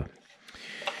controller.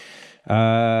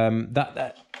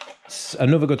 That's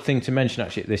another good thing to mention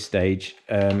actually at this stage.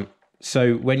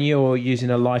 So when you're using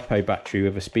a LiPo battery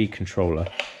with a speed controller,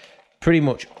 pretty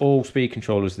much all speed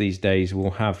controllers these days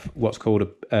will have what's called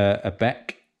a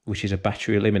BEC, which is a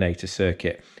battery eliminator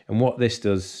circuit. And what this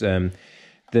does, the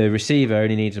receiver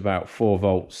only needs about 4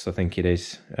 volts, I think it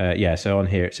is. Yeah, so on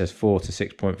here it says 4 to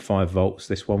 6.5 volts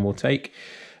this one will take.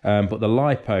 But the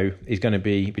LiPo is going to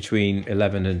be between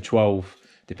 11 and 12,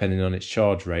 depending on its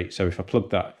charge rate. So if I plug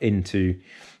that into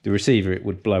the receiver, it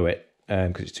would blow it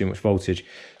because it's too much voltage.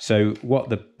 So what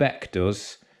the BEC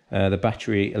does, the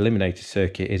battery eliminator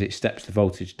circuit, is it steps the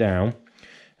voltage down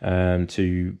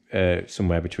to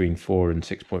somewhere between 4 and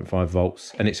 6.5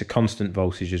 volts, and it's a constant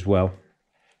voltage as well,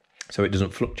 so it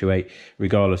doesn't fluctuate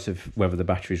regardless of whether the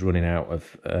battery is running out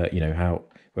of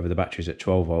whether the battery is at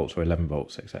 12 volts or 11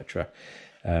 volts, etc.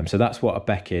 So that's what a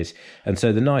BEC is. And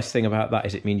so the nice thing about that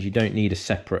is it means you don't need a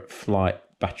separate flight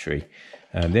battery.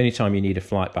 The only time you need a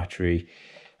flight battery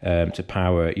to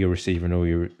power your receiver and all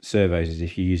your servos is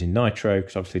if you're using nitro,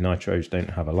 because obviously nitros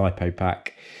don't have a LiPo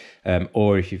pack,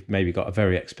 or if you've maybe got a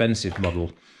very expensive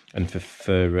model and for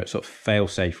sort of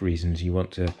fail-safe reasons you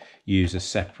want to use a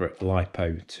separate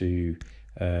LiPo to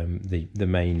the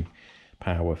main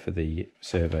power for the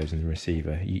servos and the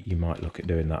receiver. You might look at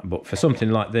doing that, but for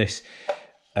something like this,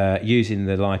 using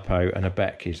the LiPo and a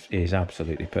BEC is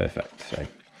absolutely perfect. So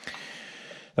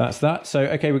that's that. So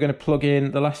okay, we're going to plug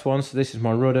in the last one. So this is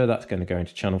my rudder. That's going to go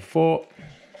into channel 4.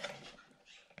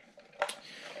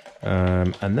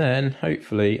 And then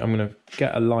hopefully I'm going to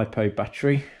get a LiPo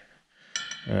battery.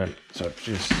 So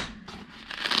just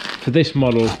for this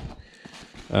model,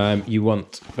 you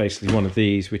want basically one of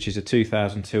these, which is a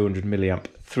 2200 milliamp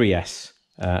 3S,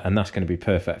 and that's going to be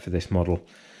perfect for this model.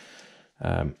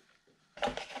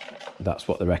 That's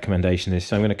what the recommendation is.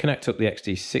 So I'm going to connect up the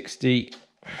XT60.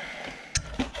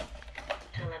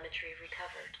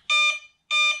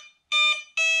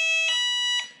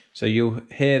 So you'll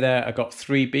hear there, I got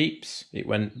 3 beeps. It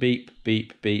went beep,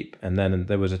 beep, beep, and then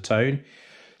there was a tone.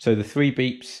 So the 3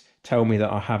 beeps tell me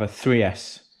that I have a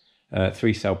 3S,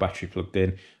 3-cell battery plugged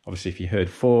in. Obviously, if you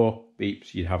heard 4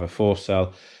 beeps, you'd have a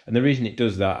 4-cell. And the reason it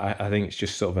does that, I think it's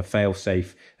just sort of a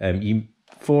fail-safe.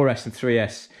 4S and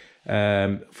 3S,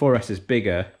 4S is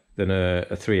bigger than a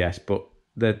 3S, but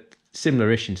they're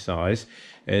similar-ish in size,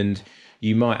 and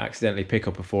you might accidentally pick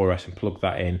up a 4S and plug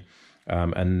that in,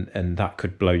 and that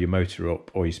could blow your motor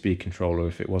up or your speed controller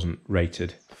if it wasn't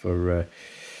rated for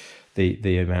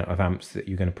the amount of amps that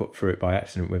you're going to put through it by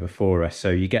accident with a 4S. So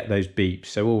you get those beeps,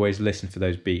 so always listen for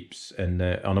those beeps, and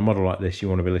on a model like this you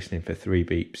want to be listening for 3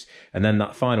 beeps, and then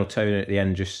that final tone at the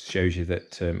end just shows you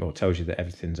that, or tells you that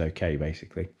everything's okay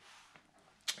basically.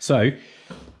 So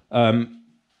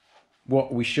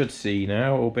what we should see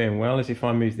now, all being well, is if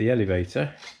I move the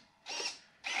elevator,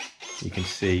 you can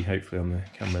see hopefully on the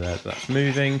camera there that's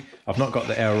moving. I've not got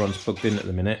the ailerons plugged in at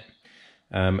the minute,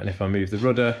 and if I move the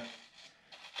rudder,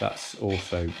 that's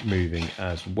also moving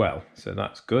as well, so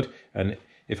that's good. And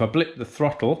if I blip the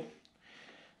throttle,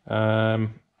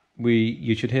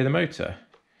 you should hear the motor.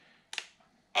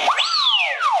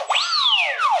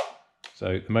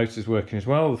 So the motor's working as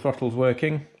well, the throttle's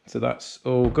working, so that's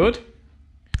all good.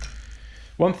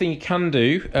 One thing you can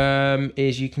do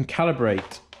is you can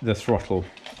calibrate the throttle.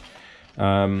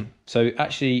 So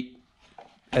actually,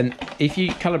 and if you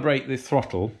calibrate the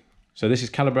throttle, so this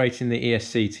is calibrating the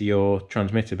ESC to your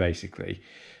transmitter basically,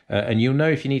 and you'll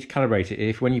know if you need to calibrate it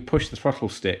if when you push the throttle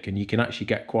stick, and you can actually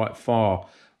get quite far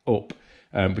up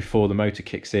before the motor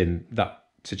kicks in, that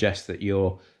suggests that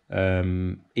your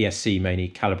ESC may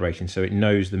need calibrating, so it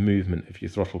knows the movement of your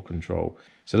throttle control.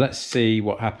 So let's see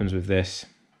what happens with this.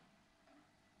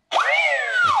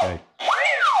 Okay,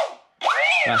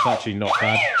 that's actually not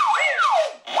bad.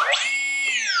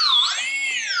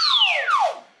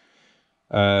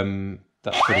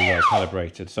 That's pretty well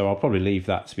calibrated, so I'll probably leave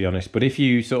that, to be honest. But if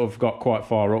you sort of got quite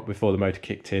far up before the motor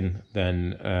kicked in,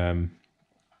 then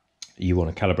you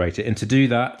want to calibrate it. And to do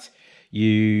that,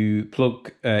 you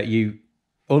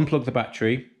unplug the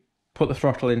battery, put the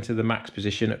throttle into the max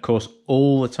position. Of course,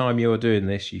 all the time you're doing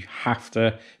this, you have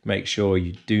to make sure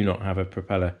you do not have a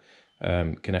propeller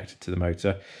connected to the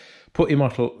motor. Put your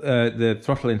the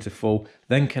throttle into full,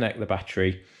 then connect the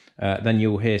battery. Then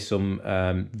you'll hear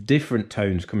some different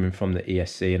tones coming from the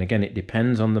ESC, and again it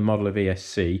depends on the model of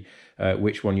ESC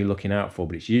which one you're looking out for,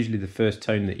 but it's usually the first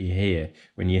tone that you hear.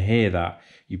 When you hear that,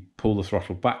 you pull the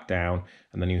throttle back down,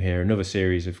 and then you hear another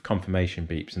series of confirmation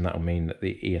beeps, and that'll mean that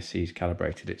the ESC is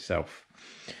calibrated itself.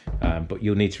 But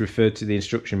you'll need to refer to the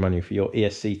instruction manual for your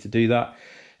ESC to do that.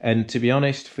 And to be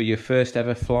honest, for your first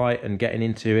ever flight and getting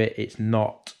into it, it's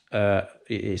not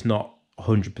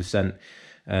 100%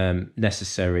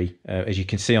 necessary. As you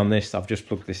can see on this, I've just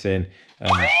plugged this in.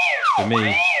 For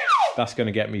me, that's going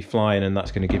to get me flying, and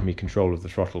that's going to give me control of the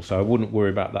throttle. So I wouldn't worry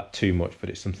about that too much,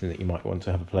 but it's something that you might want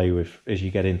to have a play with as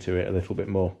you get into it a little bit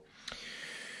more.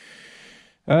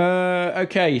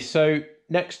 Okay, so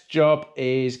next job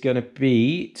is going to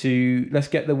be let's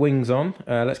get the wings on,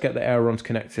 let's get the ailerons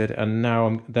connected, and now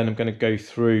I'm going to go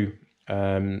through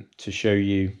to show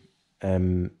you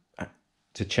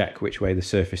to check which way the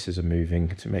surfaces are moving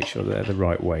to make sure they're the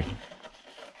right way.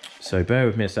 So bear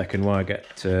with me a second while I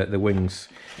get the wings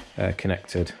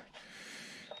connected,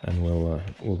 and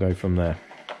we'll go from there.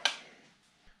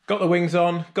 Got the wings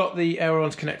on, got the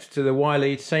ailerons connected to the Y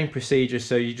lead, same procedure,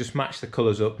 so you just match the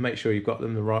colours up, make sure you've got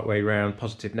them the right way round,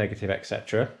 positive, negative,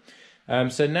 etc.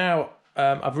 So now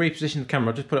I've repositioned the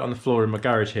camera, I'll just put it on the floor in my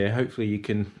garage here, hopefully you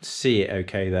can see it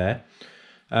okay there.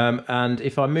 And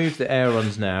if I move the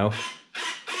ailerons now,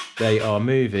 they are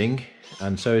moving,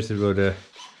 and so is the rudder,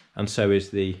 and so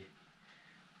is the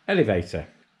elevator.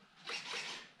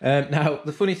 Now,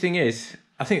 the funny thing is,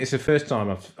 I think it's the first time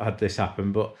I've had this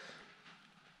happen, but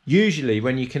usually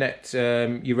when you connect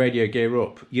your radio gear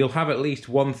up, you'll have at least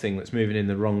one thing that's moving in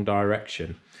the wrong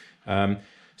direction.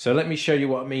 So let me show you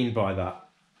what I mean by that.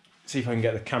 See if I can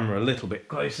get the camera a little bit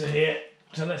closer here.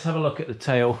 So let's have a look at the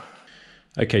tail.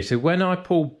 Okay, so when I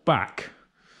pull back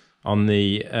on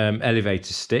the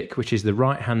elevator stick, which is the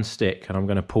right hand stick, and I'm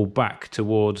going to pull back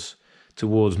towards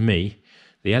me,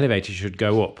 the elevator should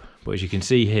go up, but as you can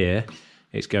see here,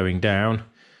 it's going down,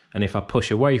 and if I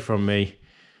push away from me,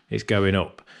 it's going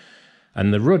up.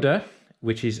 And the rudder,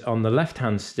 which is on the left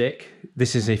hand stick,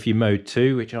 this is if you're mode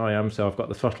 2, which I am, so I've got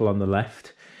the throttle on the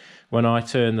left. When I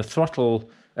turn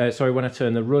the when I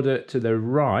turn the rudder to the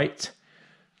right,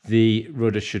 the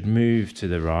rudder should move to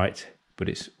the right, but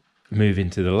it's moving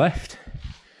to the left.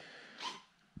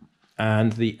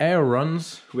 And the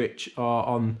ailerons, which are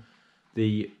on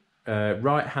the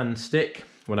right hand stick,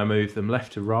 when I move them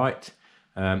left to right,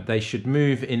 they should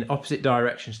move in opposite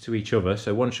directions to each other.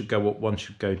 So one should go up, one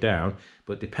should go down.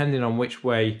 But depending on which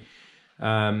way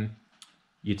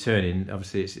you're turning,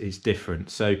 obviously it's different.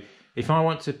 So if I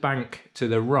want to bank to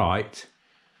the right,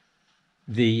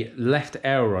 the left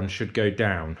aileron should go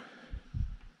down.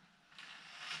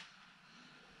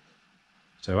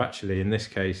 So actually in this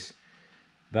case,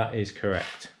 that is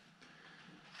correct.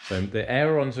 So the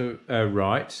ailerons are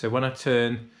right. So when I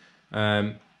turn,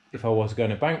 if I was going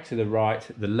to bank to the right,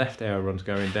 the left aileron's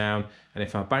going down. And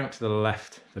if I bank to the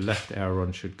left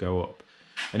aileron should go up.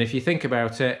 And if you think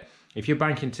about it, if you're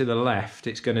banking to the left,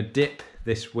 it's going to dip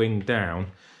this wing down.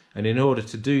 And in order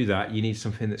to do that, you need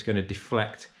something that's going to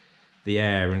deflect the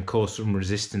air and cause some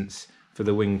resistance for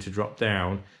the wing to drop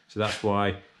down. So that's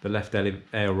why the left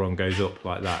aileron goes up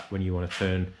like that when you want to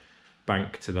turn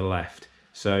bank to the left.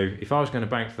 So if I was going to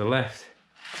bank to the left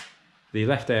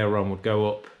aileron would go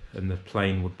up and the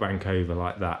plane would bank over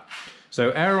like that.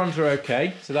 So ailerons are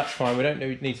okay, so that's fine. We don't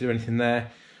need to do anything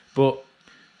there. But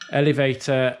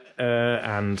elevator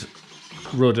and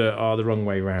rudder are the wrong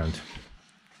way round.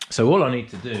 So all I need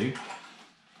to do,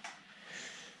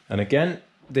 and again,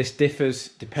 this differs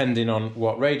depending on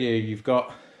what radio you've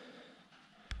got,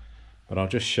 but I'll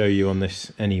just show you on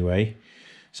this anyway.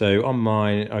 So on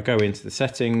mine, I go into the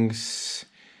settings,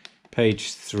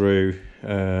 page through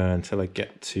until I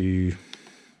get to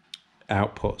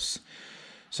outputs.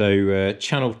 So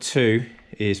channel 2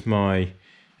 is my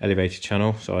elevator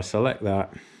channel, so I select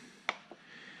that,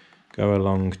 go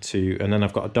along to, and then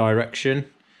I've got a direction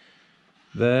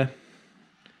there.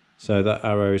 So that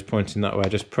arrow is pointing that way. I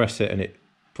just press it and it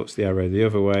puts the arrow the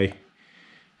other way.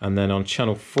 And then on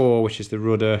channel 4, which is the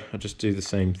rudder, I just do the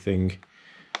same thing.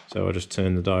 So I just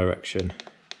turn the direction.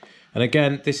 And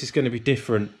again, this is going to be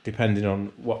different depending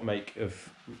on what make of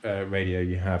radio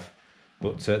you have.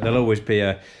 But there'll always be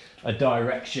a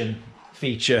direction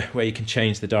feature where you can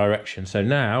change the direction. So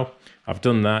now I've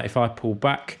done that. If I pull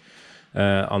back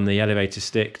on the elevator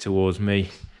stick towards me,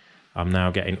 I'm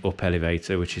now getting up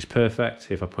elevator, which is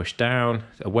perfect. If I push down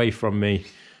away from me,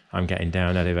 I'm getting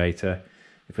down elevator.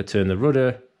 If I turn the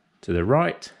rudder to the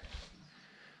right,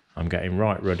 I'm getting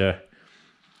right rudder,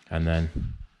 and then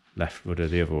left rudder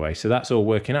the other way. So that's all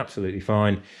working absolutely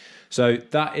fine. So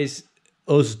that is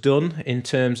us done in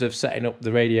terms of setting up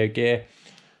the radio gear.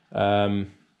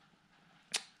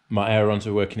 My ailerons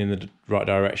are working in the right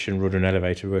direction, rudder and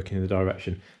elevator are working in the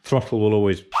direction. Throttle will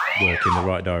always work in the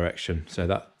right direction. So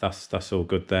that's all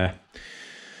good there.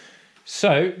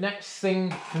 So next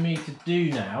thing for me to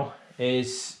do now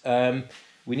is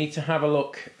we need to have a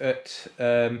look at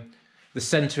the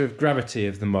centre of gravity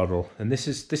of the model. And this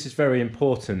is very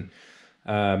important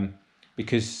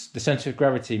because the centre of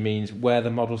gravity means where the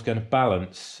model's going to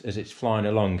balance as it's flying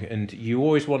along. And you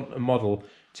always want a model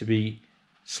to be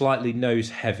slightly nose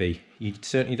heavy. You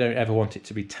certainly don't ever want it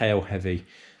to be tail heavy,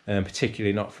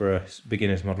 particularly not for a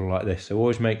beginner's model like this. So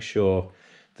always make sure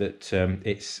that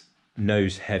it's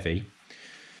nose heavy.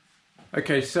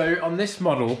 Okay, so on this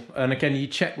model, and again you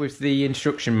check with the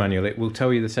instruction manual, it will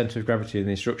tell you the centre of gravity in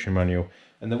the instruction manual.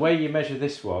 And the way you measure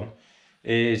this one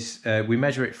is we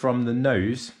measure it from the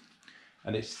nose,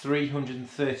 and it's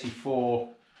 334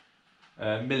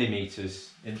 millimetres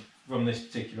from this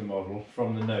particular model,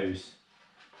 from the nose.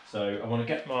 So I want to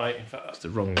get my, in fact that's the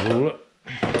wrong ruler.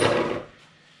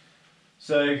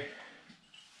 So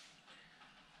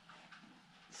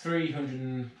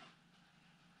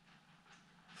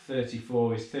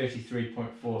 334 is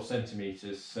 33.4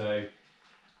 centimetres. So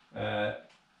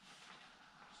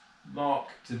mark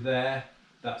to there,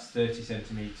 that's 30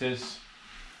 centimetres.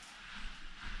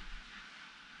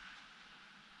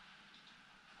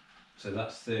 So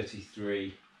that's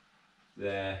 33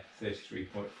 there,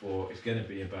 33.4 is going to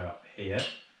be about here.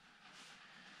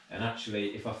 And actually,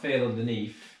 if I feel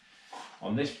underneath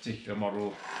on this particular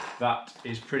model, that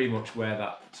is pretty much where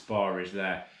that spar is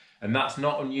there. And that's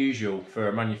not unusual for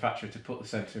a manufacturer to put the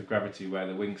centre of gravity where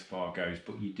the wing spar goes,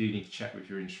 but you do need to check with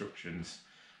your instructions.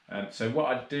 So what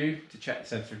I do to check the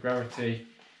centre of gravity,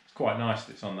 it's quite nice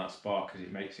that it's on that spar because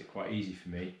it makes it quite easy for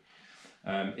me,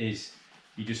 is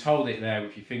you just hold it there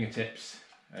with your fingertips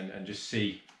and just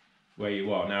see where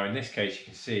you are. Now in this case you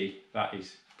can see that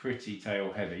is pretty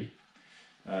tail heavy.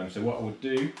 So what I would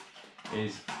do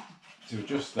is to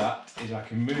adjust that is I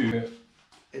can move.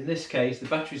 In this case the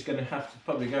battery's going to have to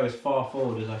probably go as far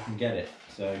forward as I can get it.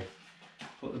 So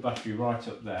put the battery right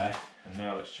up there, and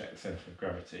now let's check the centre of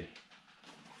gravity.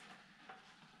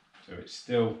 So it's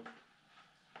still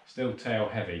tail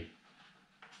heavy.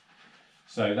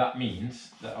 So that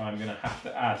means that I'm going to have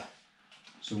to add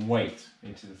some weight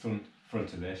into the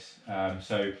front of this.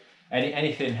 So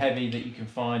anything heavy that you can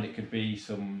find, it could be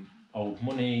some old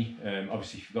money.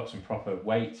 Obviously, if you've got some proper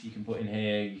weights you can put in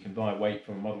here, you can buy weight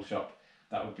from a model shop.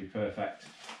 That would be perfect.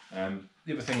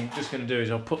 The other thing I'm just going to do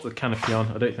is I'll put the canopy on.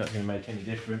 I don't think that's going to make any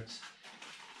difference,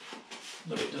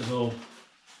 but it does all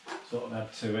sort of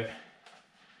add to it.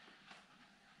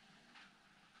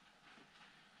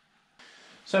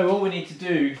 So all we need to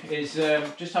do is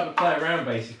just have a play around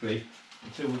basically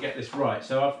until we get this right.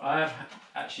 So I have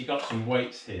actually got some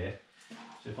weights here.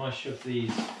 So if I shove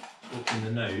these up in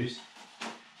the nose,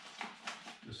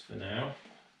 just for now,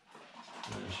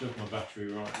 and then shove my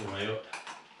battery right the way up.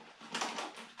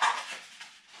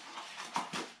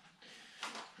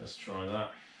 Let's try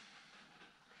that.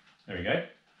 There we go.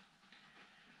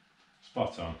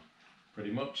 Spot on,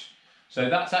 pretty much. So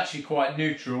that's actually quite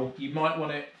neutral. You might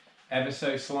want it ever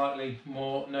so slightly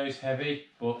more nose heavy,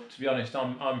 but to be honest,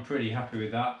 I'm pretty happy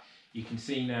with that. You can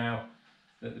see now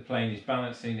that the plane is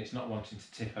balancing, it's not wanting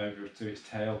to tip over to its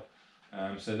tail.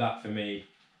 So that for me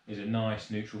is a nice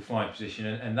neutral flying position,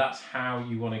 and that's how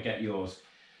you want to get yours.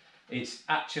 It's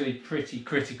actually pretty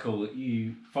critical that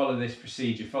you follow this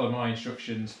procedure, follow my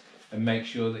instructions, and make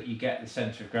sure that you get the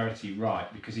centre of gravity right,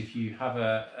 because if you have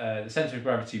the centre of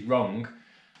gravity wrong,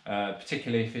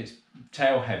 particularly if it's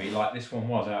tail heavy like this one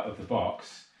was out of the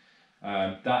box,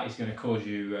 that is going to cause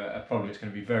you a problem. It's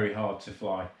going to be very hard to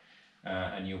fly,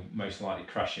 and you'll most likely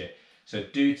crash it. So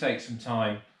do take some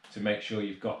time to make sure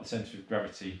you've got the centre of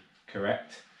gravity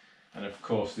correct. And of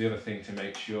course the other thing to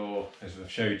make sure, as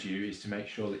I've showed you, is to make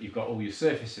sure that you've got all your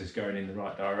surfaces going in the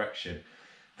right direction.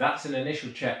 That's an initial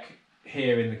check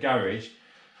here in the garage.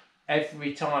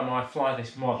 Every time I fly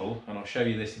this model, and I'll show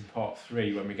you this in part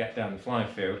 3 when we get down the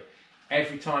flying field,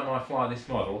 every time I fly this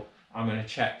model, I'm going to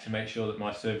check to make sure that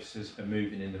my surfaces are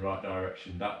moving in the right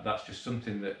direction. That's just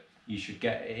something that you should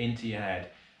get into your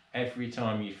head. Every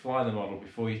time you fly the model,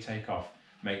 before you take off,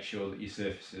 make sure that your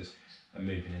surfaces are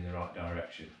moving in the right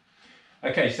direction.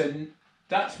 Okay, so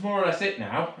that's more or less it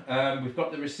now. We've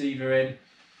got the receiver in.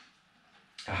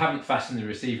 I haven't fastened the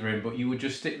receiver in, but you would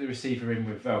just stick the receiver in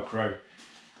with Velcro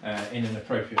in an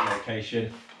appropriate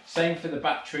location. Same for the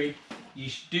battery.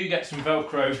 You do get some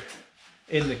Velcro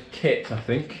in the kit, I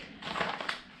think.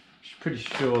 Pretty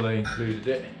sure they included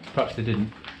it. Perhaps they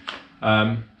didn't.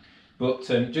 But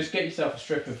just get yourself a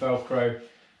strip of Velcro,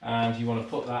 and you want to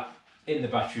put that in the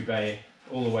battery bay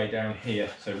all the way down here.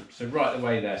 So right the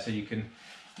way there, so you can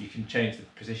change the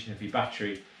position of your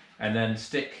battery, and then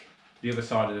stick the other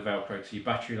side of the Velcro to your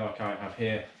battery like I have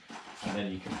here, and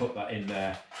then you can put that in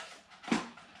there,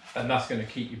 and that's going to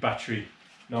keep your battery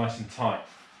nice and tight,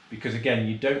 because again,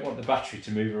 you don't want the battery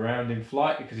to move around in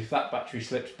flight, because if that battery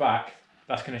slips back,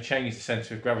 that's going to change the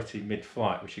centre of gravity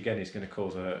mid-flight, which again is going to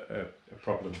cause a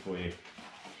problem for you.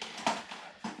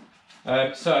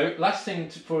 So last thing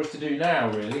for us to do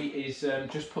now really is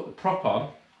just put the prop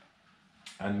on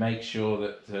and make sure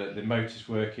that the motor's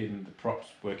working, the prop's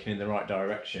working in the right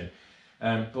direction.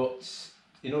 But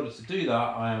in order to do that,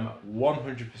 I am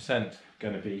 100%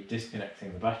 going to be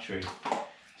disconnecting the battery,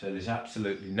 so there's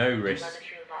absolutely no risk.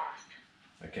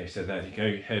 Okay, so there you go,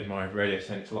 you heard my radio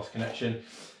saying it's lost connection.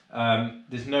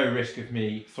 There's no risk of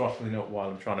me throttling up while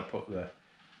I'm trying to put the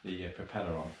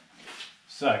propeller on.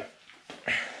 So,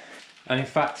 and in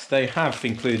fact they have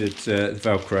included the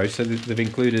Velcro, so they've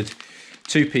included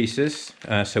 2 pieces.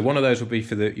 So one of those will be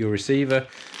for your receiver,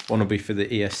 one will be for the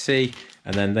ESC,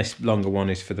 and then this longer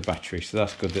one is for the battery, so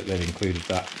that's good that they've included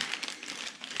that.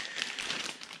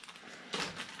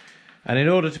 And in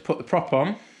order to put the prop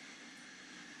on,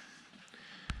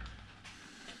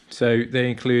 so they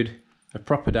include a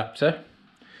prop adapter.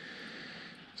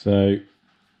 So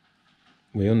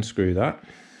we unscrew that.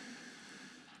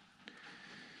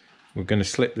 We're going to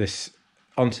slip this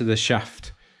onto the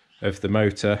shaft of the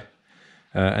motor,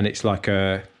 and it's like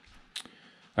a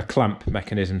clamp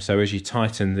mechanism. So as you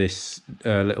tighten this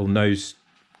little nose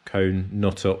cone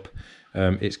nut up,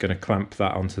 it's going to clamp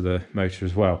that onto the motor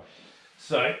as well.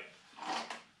 So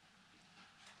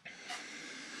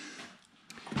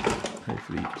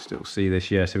hopefully you can still see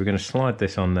this. Yeah, so we're going to slide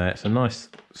this on there. It's a nice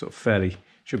sort of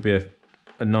should be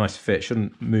a nice fit,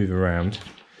 shouldn't move around.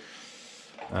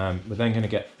 We're then going to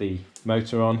get the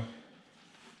motor on.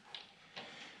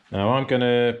 Now I'm going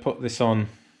to put this on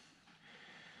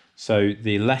so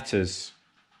the letters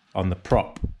on the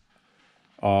prop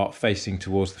are facing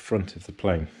towards the front of the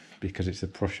plane, because it's a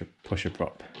pusher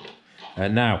prop.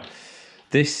 Now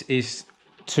this is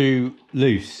too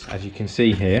loose, as you can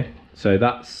see here, so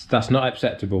that's not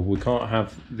acceptable. We can't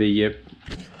have the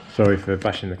sorry for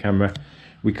bashing the camera.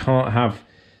 We can't have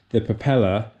the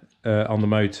propeller on the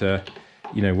motor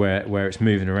you know, where it's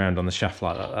moving around on the shaft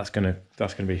like that, that's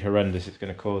gonna be horrendous. It's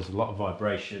gonna cause a lot of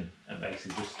vibration and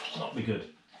basically just not be good.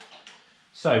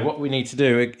 So what we need to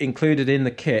do, included in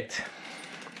the kit,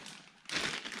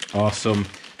 are some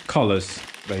collars,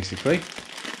 basically.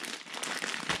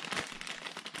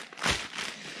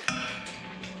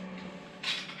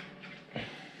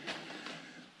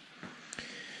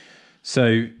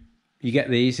 So you get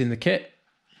these in the kit,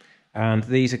 and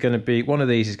these are going to be, one of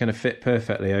these is going to fit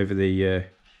perfectly over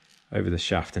the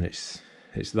shaft, and it's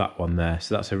that one there.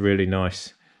 So that's a really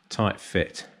nice tight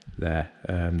fit there.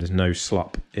 There's no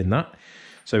slop in that.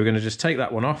 So we're going to just take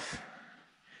that one off.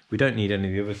 We don't need any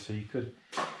of the others, so you could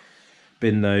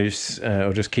bin those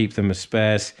or just keep them as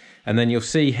spares. And then you'll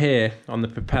see here on the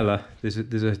propeller,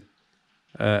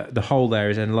 the hole there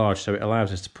is enlarged, so it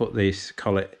allows us to put this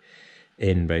collet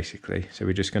in basically. So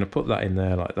we're just going to put that in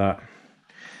there like that.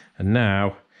 And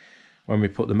now when we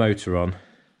put the motor on,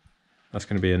 that's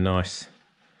going to be a nice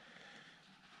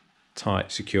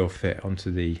tight secure fit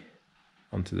onto the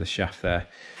shaft there.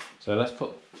 So let's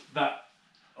put that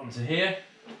onto here,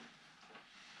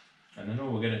 and then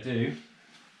all we're going to do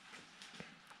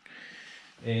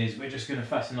is we're just going to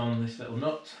fasten on this little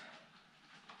nut.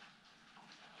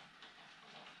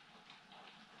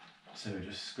 So we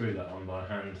just screw that on by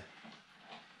hand.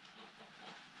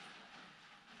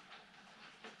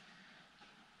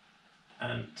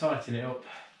 And tighten it up,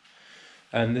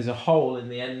 and there's a hole in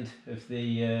the end of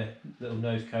the little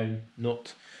nose cone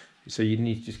nut, so you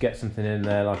need to just get something in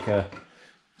there like a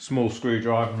small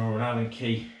screwdriver or an Allen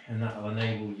key, and that will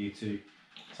enable you to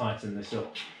tighten this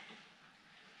up.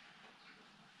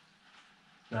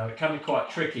 Now it can be quite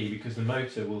tricky because the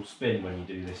motor will spin when you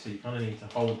do this, so you kind of need to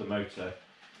hold the motor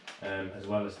as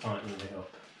well as tightening it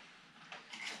up.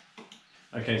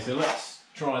 Okay, so let's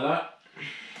try that.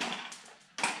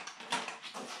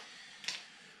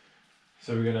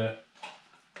 So we're going to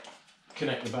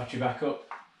connect the battery back up.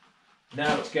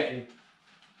 Now it's getting,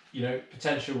 you know,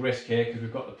 potential risk here because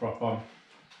we've got the prop on.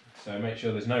 So make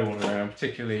sure there's no one around,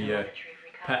 particularly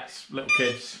pets, little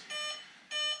kids.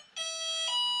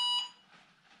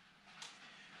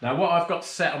 Now what I've got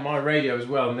set on my radio as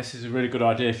well, and this is a really good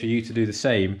idea for you to do the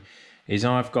same, is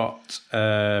I've got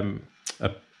a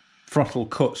throttle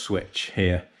cut switch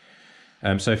here.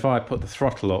 So if I put the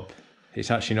throttle up, it's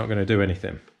actually not going to do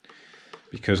anything,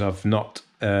 because I've not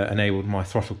enabled my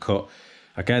throttle cut.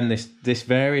 Again, this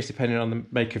varies depending on the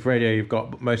make of radio you've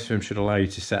got, but most of them should allow you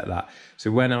to set that. So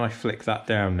when I flick that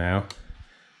down now,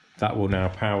 that will now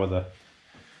power the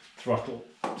throttle.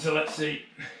 So let's see.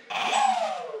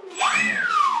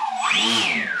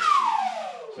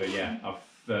 So yeah,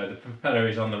 the propeller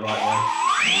is on the right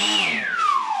way.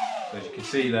 So as you can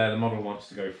see there, the model wants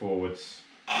to go forwards.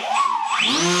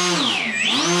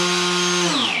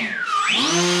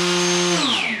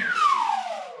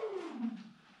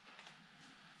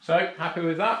 So, happy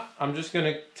with that. I'm just going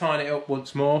to tighten it up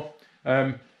once more,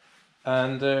 and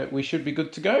we should be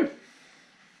good to go.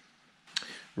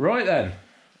 Right then,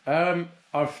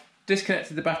 I've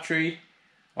disconnected the battery.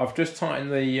 I've just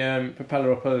tightened the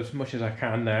propeller up as much as I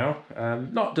can now.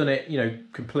 Not done it, you know,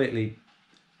 completely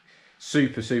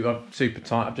super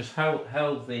tight. I've just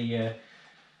held the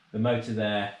motor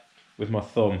there with my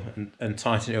thumb and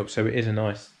tightened it up so it is a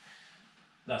nice.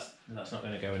 That's not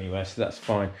going to go anywhere, so that's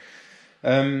fine.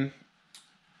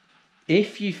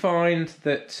 If you find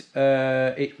that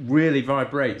it really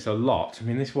vibrates a lot, I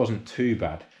mean, this wasn't too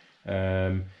bad,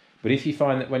 but if you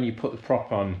find that when you put the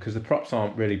prop on, because the props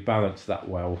aren't really balanced that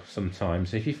well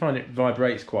sometimes, if you find it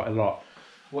vibrates quite a lot,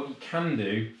 what you can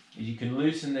do is you can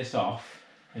loosen this off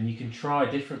and you can try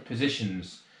different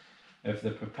positions of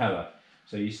the propeller.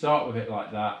 So you start with it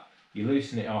like that, you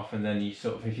loosen it off, and then you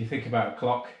sort of, if you think about a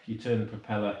clock, you turn the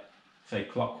propeller, say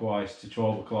clockwise to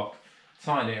 12 o'clock,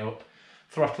 tighten it up,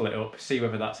 throttle it up, see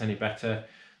whether that's any better.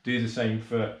 Do the same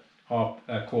for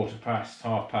quarter past,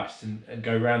 half past, and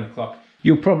go round the clock.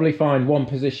 You'll probably find one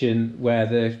position where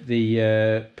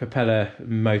the propeller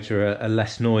motor are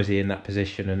less noisy in that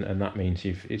position, and that means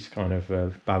it's kind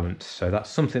of balanced. So that's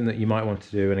something that you might want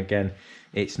to do, and again,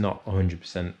 it's not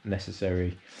 100%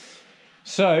 necessary.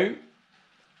 So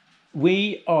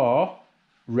we are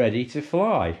ready to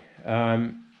fly.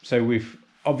 So we've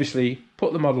obviously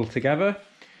put the model together.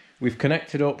 We've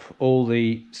connected up all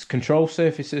the control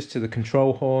surfaces to the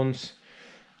control horns.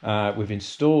 We've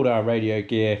installed our radio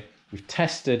gear. We've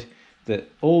tested that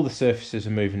all the surfaces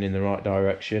are moving in the right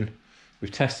direction.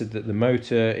 We've tested that the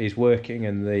motor is working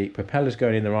and the propeller's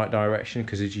going in the right direction,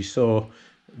 because as you saw,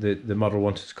 the model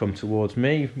wanted to come towards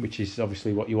me, which is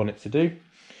obviously what you want it to do.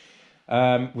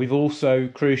 We've also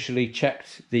crucially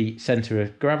checked the centre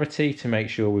of gravity to make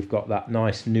sure we've got that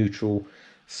nice neutral,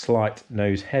 slight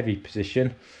nose heavy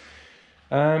position.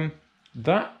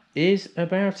 That is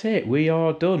about it. We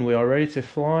are done. We are ready to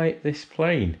fly this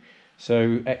plane.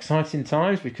 So exciting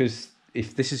times, because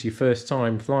if this is your first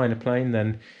time flying a plane,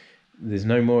 then there's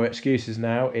no more excuses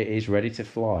now. It is ready to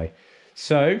fly.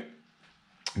 So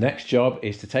next job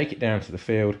is to take it down to the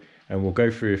field, and we'll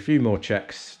go through a few more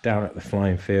checks down at the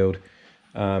flying field,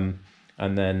 and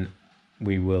then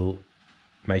we will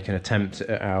make an attempt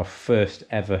at our first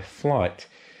ever flight.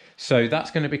 So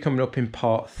that's going to be coming up in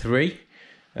part 3.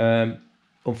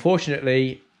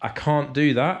 Unfortunately, I can't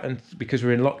do that, and because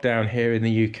we're in lockdown here in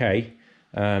the UK.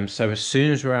 So as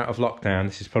soon as we're out of lockdown,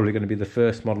 this is probably going to be the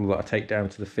first model that I take down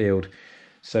to the field,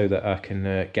 so that I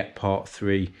can get part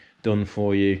 3 done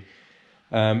for you.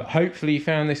 Hopefully you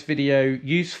found this video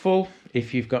useful.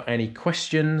 If you've got any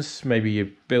questions, maybe you're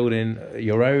building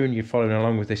your own, you're following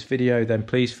along with this video, then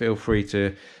please feel free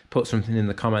to put something in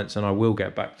the comments and I will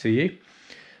get back to you.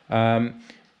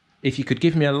 If you could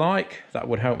give me a like, that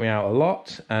would help me out a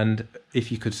lot, and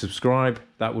if you could subscribe,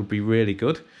 that would be really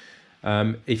good.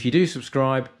 If you do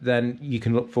subscribe, then you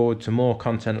can look forward to more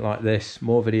content like this,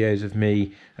 more videos of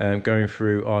me going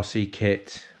through RC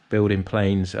kit, building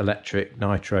planes, electric,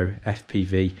 nitro,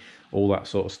 FPV, all that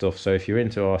sort of stuff. So if you're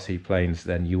into RC planes,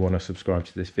 then you want to subscribe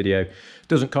to this video. It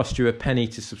doesn't cost you a penny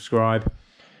to subscribe.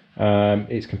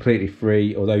 It's completely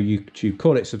free. Although YouTube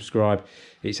call it subscribe,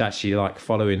 it's actually like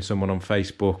following someone on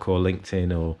Facebook or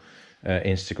LinkedIn or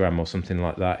Instagram or something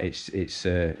like that.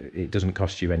 It doesn't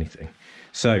cost you anything.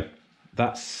 So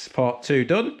that's part 2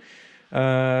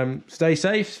 done. Stay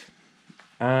safe,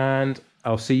 and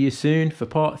I'll see you soon for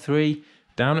part 3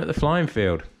 down at the flying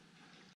field.